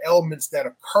different elements that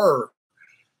occur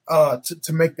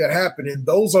to make that happen. And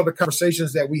those are the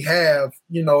conversations that we have,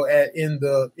 in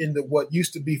the what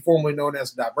used to be formerly known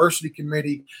as the Diversity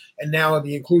Committee, and now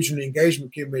the Inclusion and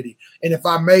Engagement Committee. And if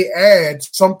I may add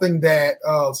something that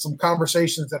some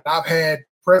conversations that I've had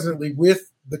presently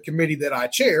with the committee that I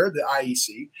chair, the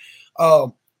IEC,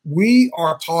 we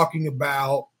are talking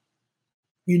about,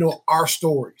 our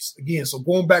stories again. So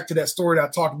going back to that story that I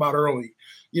talked about earlier,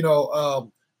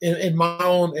 in my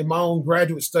own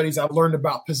graduate studies, I've learned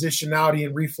about positionality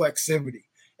and reflexivity.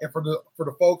 And for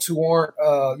the folks who aren't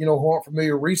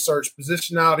familiar with research,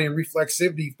 positionality and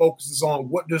reflexivity focuses on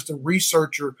what does the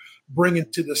researcher bring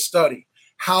into the study?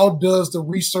 How does the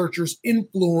researcher's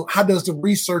influence? How does the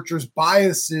researcher's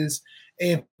biases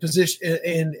and position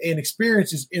and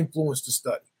experiences influence the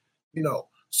study?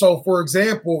 So for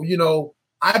example,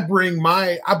 I bring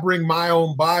my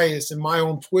own bias and my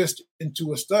own twist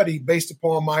into a study based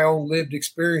upon my own lived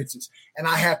experiences, and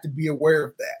I have to be aware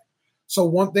of that. So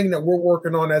one thing that we're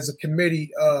working on as a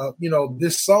committee,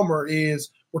 this summer is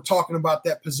we're talking about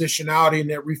that positionality and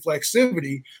that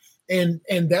reflexivity,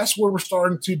 and that's where we're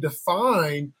starting to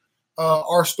define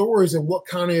our stories and what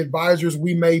kind of advisors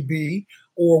we may be,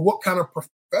 or what kind of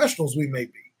professionals we may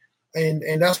be,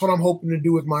 and that's what I'm hoping to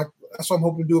do with my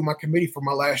committee for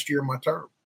my last year of my term.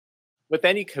 With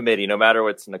any committee, no matter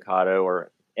what's in NACADA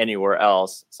or anywhere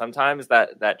else, sometimes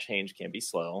that change can be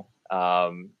slow.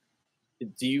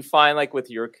 do you find like with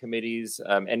your committees,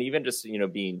 and even just,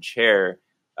 being chair,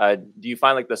 do you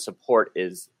find like the support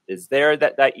is there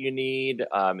that you need?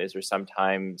 Is there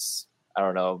sometimes, I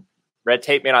don't know, red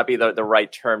tape may not be the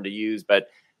right term to use, but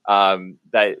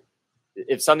that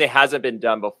if something hasn't been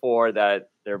done before, that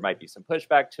there might be some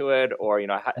pushback to it, or,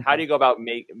 how do you go about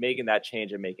making that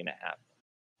change and making it happen?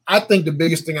 I think the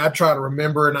biggest thing I try to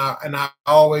remember, and I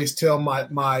always tell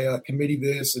my committee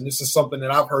this, and this is something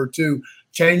that I've heard too,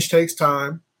 change takes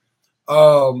time.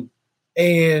 And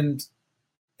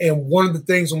one of the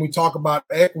things when we talk about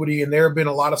equity, and there have been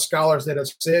a lot of scholars that have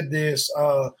said this,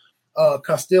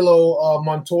 Castillo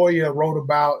Montoya wrote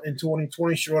about in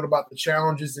 2020, she wrote about the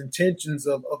challenges and tensions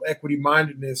of equity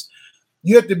mindedness.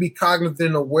 You have to be cognizant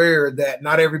and aware that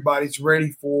not everybody's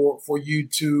ready for you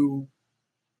to,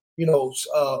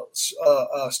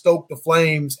 stoke the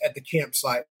flames at the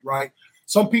campsite, right?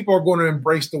 Some people are going to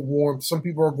embrace the warmth. Some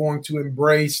people are going to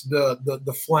embrace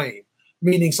the flame,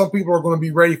 meaning some people are going to be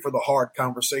ready for the hard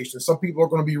conversation. Some people are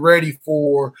going to be ready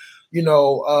for,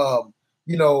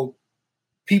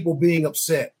 people being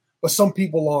upset, but some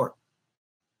people aren't.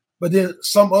 But then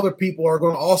some other people are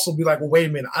going to also be like, well, wait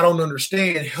a minute, I don't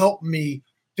understand. Help me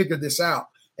figure this out.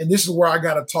 And this is where I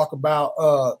got to talk about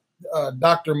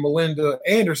Dr. Melinda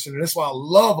Anderson. And that's what I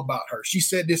love about her. She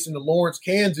said this in the Lawrence,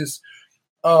 Kansas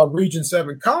Region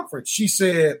 7 conference. She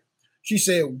said,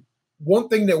 one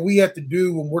thing that we have to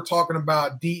do when we're talking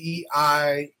about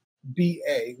DEIBA,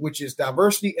 which is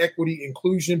diversity, equity,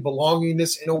 inclusion,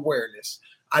 belongingness, and awareness.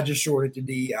 I just shorted to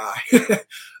DEI.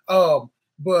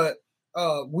 But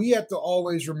we have to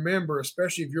always remember,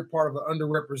 especially if you're part of an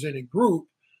underrepresented group,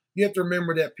 you have to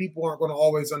remember that people aren't going to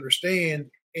always understand,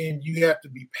 and you have to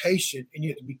be patient and you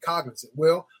have to be cognizant.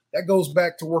 Well, that goes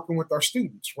back to working with our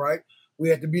students, right? We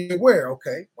have to be aware,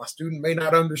 okay, my student may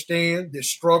not understand this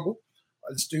struggle.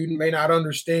 The student may not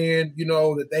understand,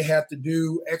 that they have to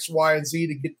do X, Y, and Z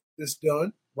to get this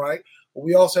done, right? But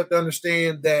we also have to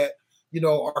understand that,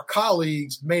 our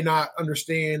colleagues may not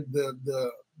understand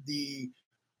the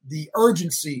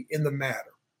urgency in the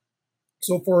matter.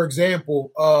 So, for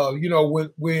example,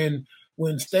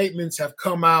 when statements have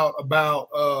come out about,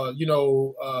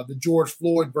 the George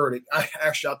Floyd verdict,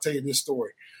 I'll tell you this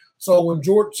story. So when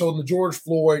the George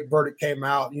Floyd verdict came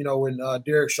out, when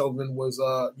Derek Chauvin was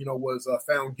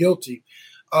found guilty,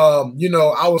 I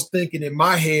was thinking in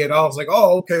my head, I was like,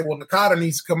 oh, okay, well, NACADA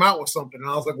needs to come out with something. And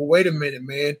I was like, well, wait a minute,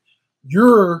 man.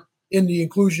 You're in the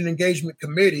Inclusion Engagement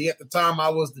Committee. At the time, I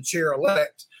was the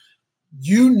chair-elect.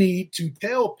 You need to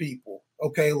tell people,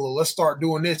 okay, well, let's start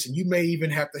doing this. And you may even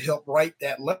have to help write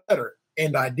that letter.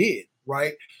 And I did,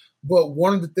 right? But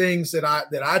one of the things that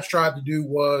I tried to do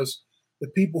was the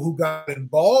people who got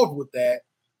involved with that,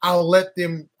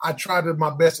 I tried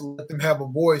my best to let them have a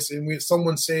voice. And when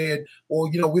someone said, well,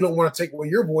 we don't want to take away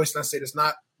your voice. And I said, it's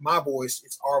not my voice,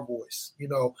 it's our voice,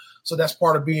 So that's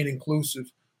part of being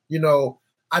inclusive.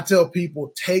 I tell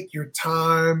people, take your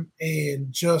time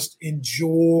and just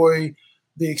enjoy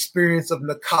the experience of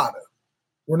NACADA.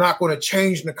 We're not going to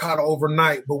change NACADA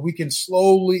overnight, but we can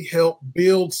slowly help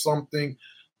build something,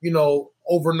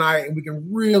 overnight, and we can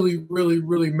really, really,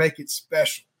 really make it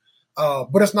special.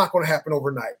 But it's not going to happen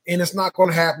overnight, and it's not going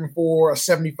to happen for a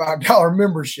 $75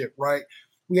 membership, right?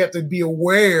 We have to be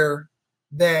aware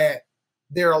that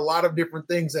there are a lot of different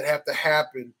things that have to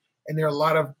happen, and there are a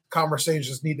lot of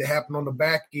conversations need to happen on the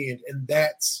back end, and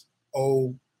that's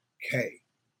okay.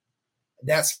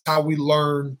 That's how we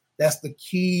learn. That's the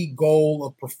key goal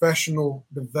of professional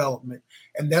development.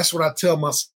 And that's what I tell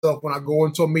myself when I go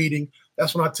into a meeting.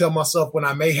 That's when I tell myself when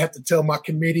I may have to tell my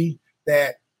committee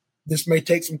that this may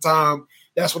take some time.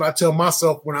 That's what I tell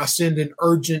myself when I send an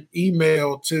urgent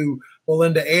email to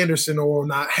Melinda Anderson, or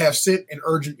when I have sent an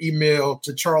urgent email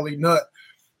to Charlie Nutt.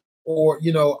 Or,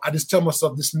 I just tell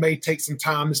myself this may take some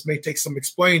time. This may take some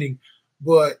explaining,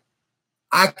 but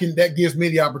that gives me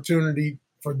the opportunity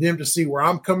for them to see where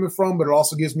I'm coming from, but it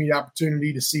also gives me the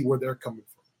opportunity to see where they're coming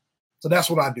from. So that's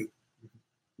what I do.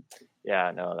 Yeah,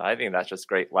 no, I think that's just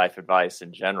great life advice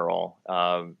in general.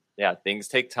 Things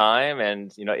take time,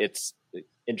 and, it's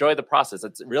enjoy the process.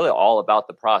 It's really all about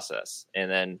the process.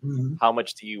 And then how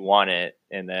much do you want it?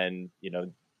 And then,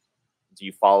 do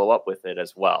you follow up with it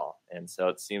as well? And so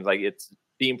it seems like it's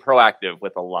being proactive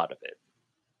with a lot of it.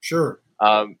 Sure.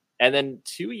 And then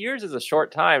 2 years is a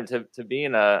short time to be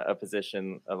in a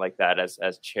position like that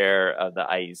as chair of the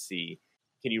IEC.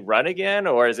 Can you run again?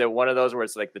 Or is it one of those where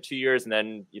it's like the 2 years and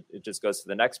then it just goes to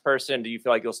the next person? Do you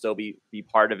feel like you'll still be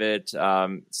part of it,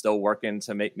 still working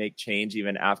to make change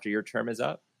even after your term is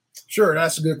up? Sure,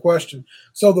 that's a good question.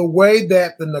 So the way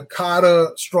that the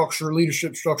NACADA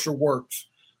leadership structure works,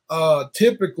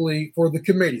 typically for the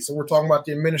committee. So we're talking about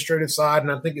the administrative side,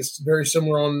 and I think it's very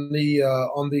similar on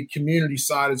the community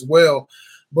side as well.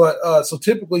 But so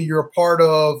typically you're a part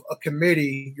of a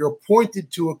committee. You're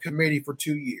appointed to a committee for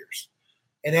 2 years.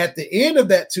 And at the end of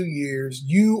that 2 years,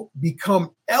 you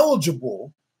become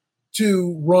eligible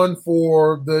to run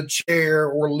for the chair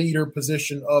or leader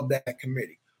position of that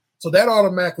committee. So that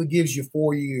automatically gives you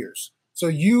 4 years. So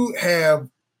you have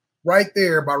right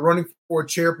there, by running for a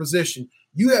chair position,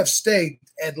 you have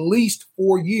staked at least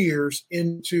 4 years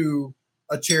into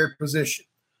a chair position.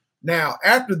 Now,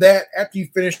 after that, after you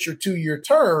finish your 2-year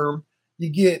term, you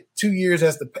get 2 years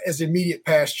as the immediate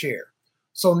past chair.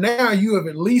 So now you have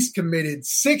at least committed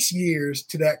 6 years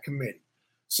to that committee.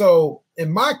 So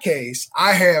in my case,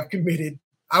 I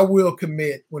will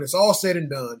commit, when it's all said and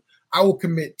done, I will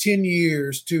commit 10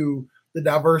 years to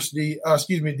the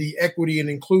Equity and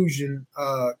Inclusion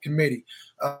Committee.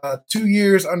 2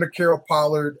 years under Carol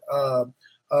Pollard,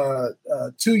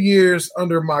 2 years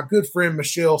under my good friend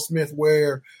Michelle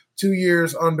Smith-Ware, 2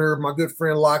 years under my good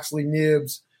friend Loxley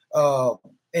Nibbs,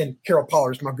 and Carol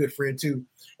Pollard is my good friend too.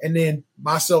 And then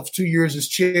myself 2 years as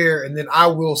chair, and then I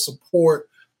will support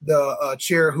the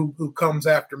chair who comes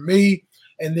after me.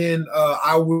 And then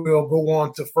I will go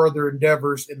on to further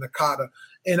endeavors in the CATA.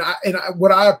 And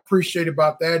what I appreciate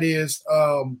about that is,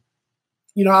 I'll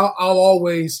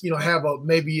always, have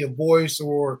maybe a voice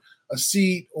or a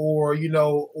seat or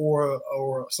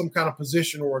some kind of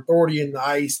position or authority in the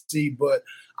IEC. But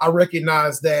I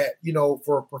recognize that,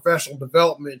 for professional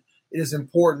development, it is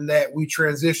important that we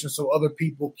transition so other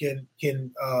people can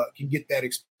get that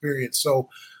experience. So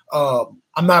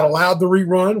I'm not allowed to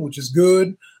rerun, which is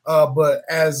good. But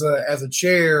as a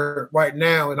chair right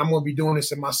now, and I'm going to be doing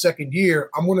this in my second year,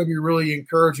 I'm going to be really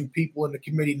encouraging people in the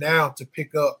committee now to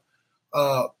pick up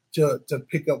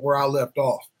where I left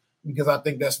off, because I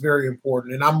think that's very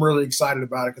important. And I'm really excited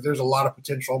about it because there's a lot of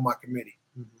potential on my committee.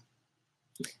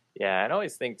 Yeah, I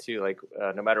always think too, like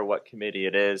no matter what committee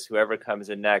it is, whoever comes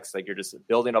in next, like you're just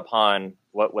building upon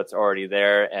what's already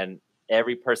there, and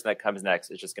every person that comes next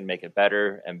is just going to make it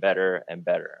better and better and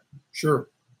better. Sure.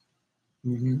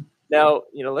 Mm-hmm. Now,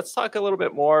 let's talk a little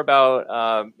bit more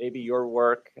about maybe your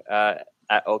work at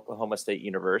Oklahoma State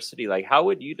University. Like, how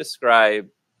would you describe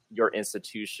your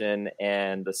institution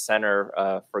and the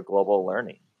Center for Global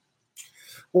Learning?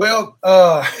 Well,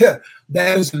 that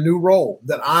is a new role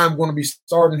that I'm going to be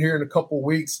starting here in a couple of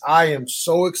weeks. I am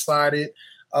so excited.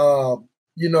 On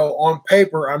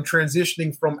paper, I'm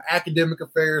transitioning from academic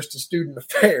affairs to student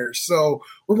affairs. So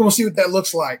we're going to see what that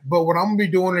looks like. But what I'm going to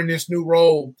be doing in this new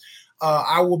role,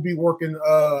 I will be working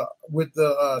with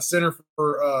the Center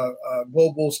for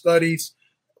Global Studies,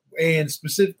 and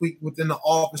specifically within the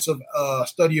Office of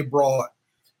Study Abroad.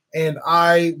 And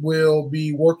I will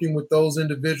be working with those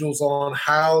individuals on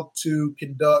how to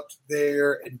conduct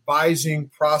their advising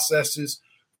processes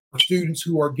for students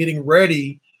who are getting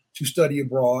ready to study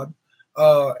abroad.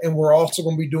 And we're also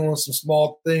going to be doing some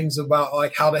small things about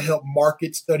like how to help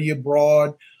market study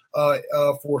abroad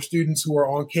for students who are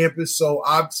on campus. So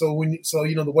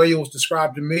the way it was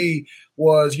described to me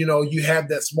was, you have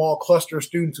that small cluster of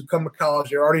students who come to college.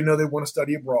 They already know they want to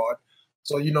study abroad.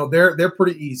 So, they're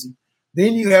pretty easy.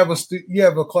 Then you have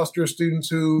a cluster of students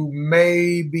who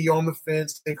may be on the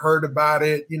fence. They've heard about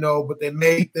it, but they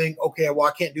may think, okay, well,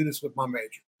 I can't do this with my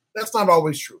major. That's not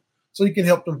always true. So you can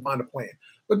help them find a plan.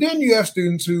 But then you have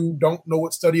students who don't know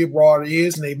what study abroad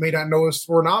is, and they may not know it's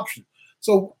for an option.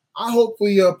 So I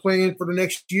hopefully plan for the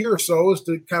next year or so is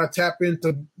to kind of tap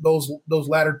into those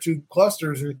latter two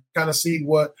clusters and kind of see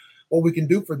what we can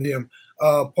do for them.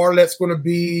 Part of that's going to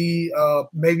be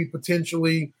maybe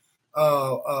potentially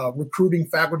recruiting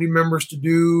faculty members to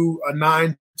do a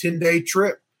 9-10-day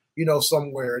trip,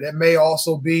 somewhere. That may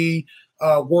also be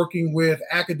working with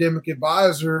academic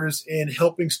advisors and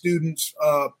helping students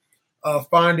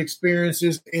find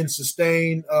experiences and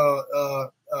sustain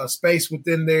space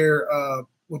within their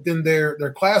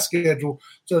class schedule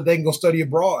so that they can go study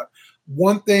abroad.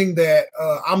 One thing that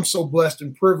I'm so blessed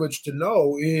and privileged to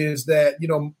know is that,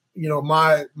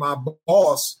 my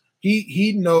boss,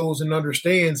 he knows and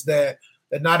understands that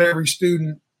not every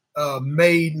student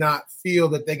may not feel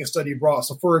that they can study abroad.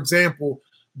 So, for example,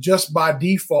 just by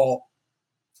default,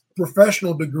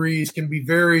 professional degrees can be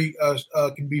very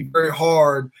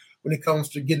hard when it comes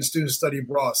to getting students to study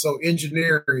abroad. So,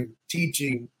 engineering,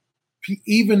 teaching,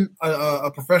 even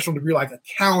a professional degree like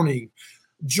accounting,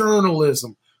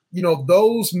 journalism,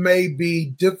 those may be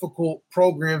difficult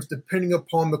programs depending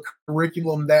upon the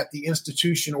curriculum that the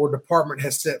institution or department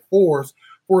has set forth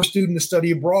for a student to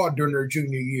study abroad during their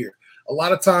junior year. A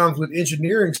lot of times with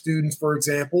engineering students, for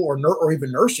example, or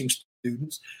even nursing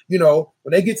students. You know,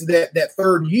 when they get to that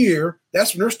third year,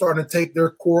 that's when they're starting to take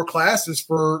their core classes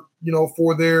for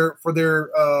their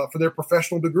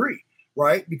professional degree,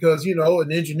 right? Because, you know,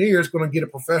 an engineer is going to get a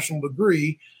professional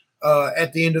degree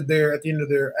at the end of their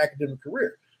academic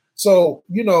career. So,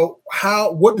 you know,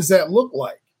 what does that look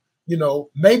like? You know,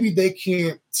 maybe they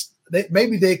can't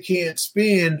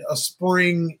spend a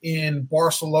spring in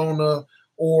Barcelona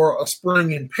or a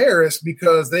spring in Paris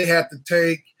because they have to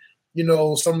take, you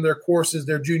know, some of their courses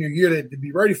their junior year to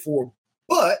be ready for.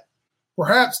 But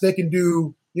perhaps they can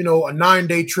do, you know, a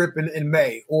 9-day trip in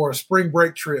May, or a spring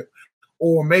break trip,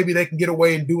 or maybe they can get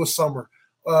away and do a summer,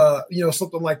 you know,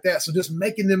 something like that. So just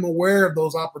making them aware of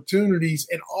those opportunities,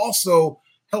 and also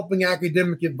helping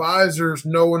academic advisors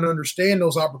know and understand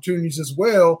those opportunities as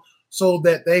well, so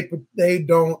that they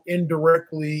don't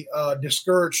indirectly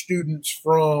discourage students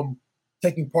from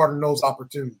taking part in those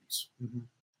opportunities. Mm-hmm.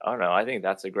 I don't know. I think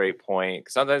that's a great point.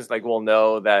 Sometimes, like, we'll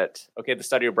know that, okay, the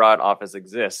study abroad office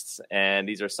exists, and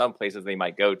these are some places they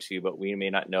might go to, but we may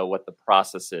not know what the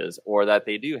process is, or that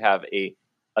they do have a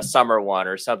summer one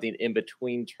or something in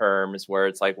between terms where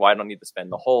it's like, well, I don't need to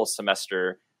spend the whole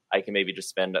semester. I can maybe just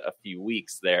spend a few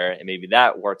weeks there, and maybe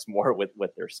that works more with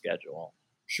their schedule.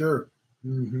 Sure.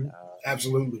 Mm-hmm.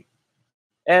 Absolutely.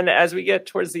 And as we get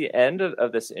towards the end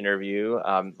of this interview,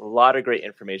 a lot of great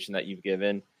information that you've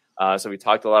given. So we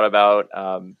talked a lot about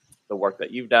the work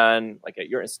that you've done, like at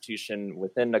your institution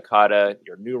within NACADA,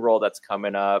 your new role that's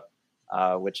coming up,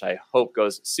 which I hope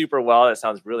goes super well. That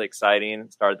sounds really exciting.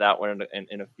 Start that one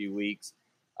in a few weeks.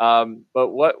 But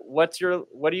what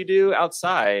do you do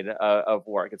outside of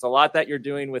work? It's a lot that you're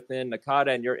doing within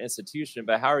NACADA and your institution,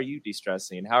 but how are you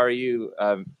de-stressing? How are you,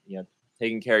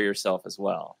 taking care of yourself as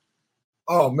well?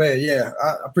 Oh man, yeah,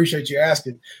 I appreciate you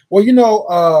asking. Well, you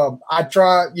know, I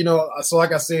try, you know, so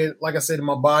like I said in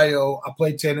my bio, I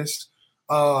play tennis.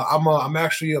 I'm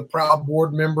actually a proud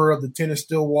board member of the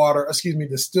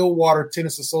the Stillwater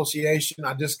Tennis Association.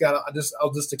 I was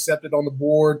just accepted on the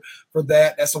board for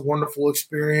that. That's a wonderful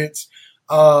experience.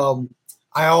 I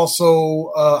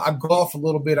also I golf a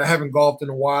little bit. I haven't golfed in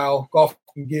a while. Golf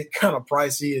can get kind of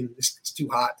pricey, and it's too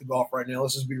hot to golf right now.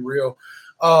 Let's just be real.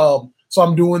 So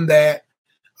I'm doing that.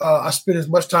 I spend as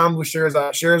much time with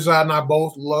Sherzad. Sherzad and I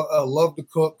both love to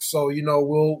cook. So, you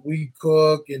know, we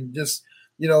cook, and just,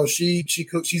 you know, she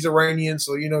cooks. She's Iranian.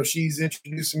 So, you know, she's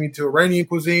introducing me to Iranian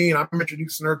cuisine. I'm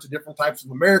introducing her to different types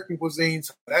of American cuisine.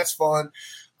 So that's fun.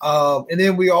 And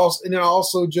then I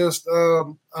also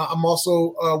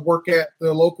work at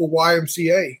the local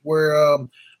YMCA where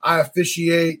I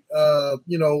officiate,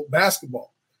 basketball.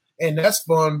 And that's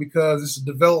fun because it's a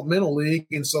developmental league.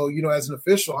 And so, you know, as an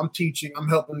official, I'm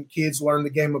helping kids learn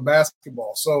the game of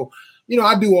basketball. So, you know,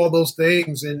 I do all those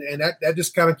things, and that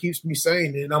just kind of keeps me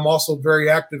sane. And I'm also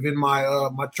very active in my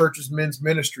my church's men's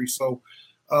ministry. So,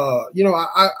 you know,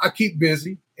 I keep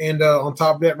busy, and on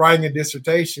top of that, writing a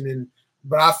dissertation.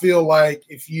 But I feel like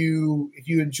if you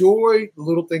enjoy the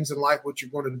little things in life, what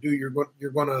you're going to do, you're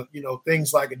going to, you know,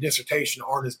 things like a dissertation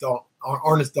aren't as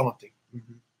daunting.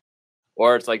 Mm-hmm.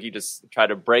 Or it's like you just try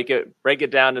to break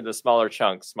it down into smaller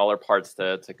chunks, smaller parts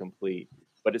to complete.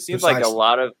 But it seems like a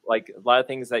lot of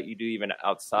things that you do even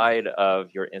outside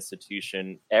of your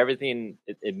institution, everything,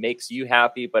 it makes you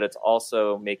happy, but it's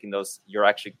also making you're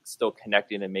actually still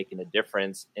connecting and making a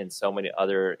difference in so many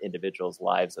other individuals'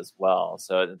 lives as well.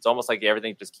 So it's almost like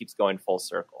everything just keeps going full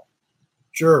circle.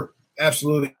 Sure,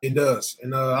 absolutely, it does,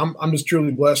 and I'm just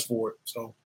truly blessed for it.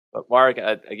 So. But Mark,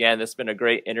 again, this has been a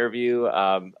great interview.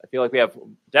 I feel like we have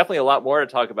definitely a lot more to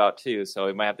talk about too, so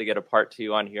we might have to get a part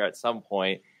 2 on here at some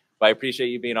point. But I appreciate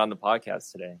you being on the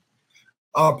podcast today.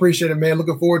 I appreciate it, man.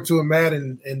 Looking forward to it, Matt,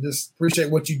 and just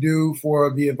appreciate what you do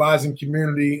for the advising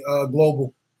community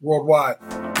worldwide.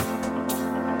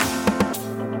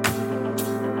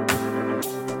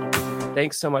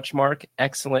 Thanks so much, Mark.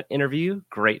 Excellent interview.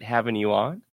 Great having you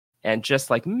on. And just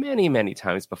like many, many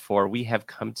times before, we have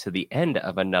come to the end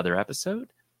of another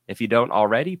episode. If you don't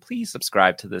already, please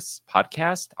subscribe to this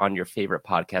podcast on your favorite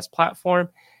podcast platform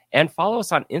and follow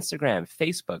us on Instagram,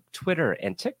 Facebook, Twitter,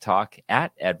 and TikTok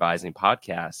at Advising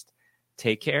Podcast.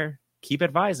 Take care, keep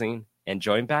advising, and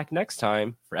join back next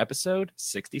time for episode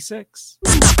 66.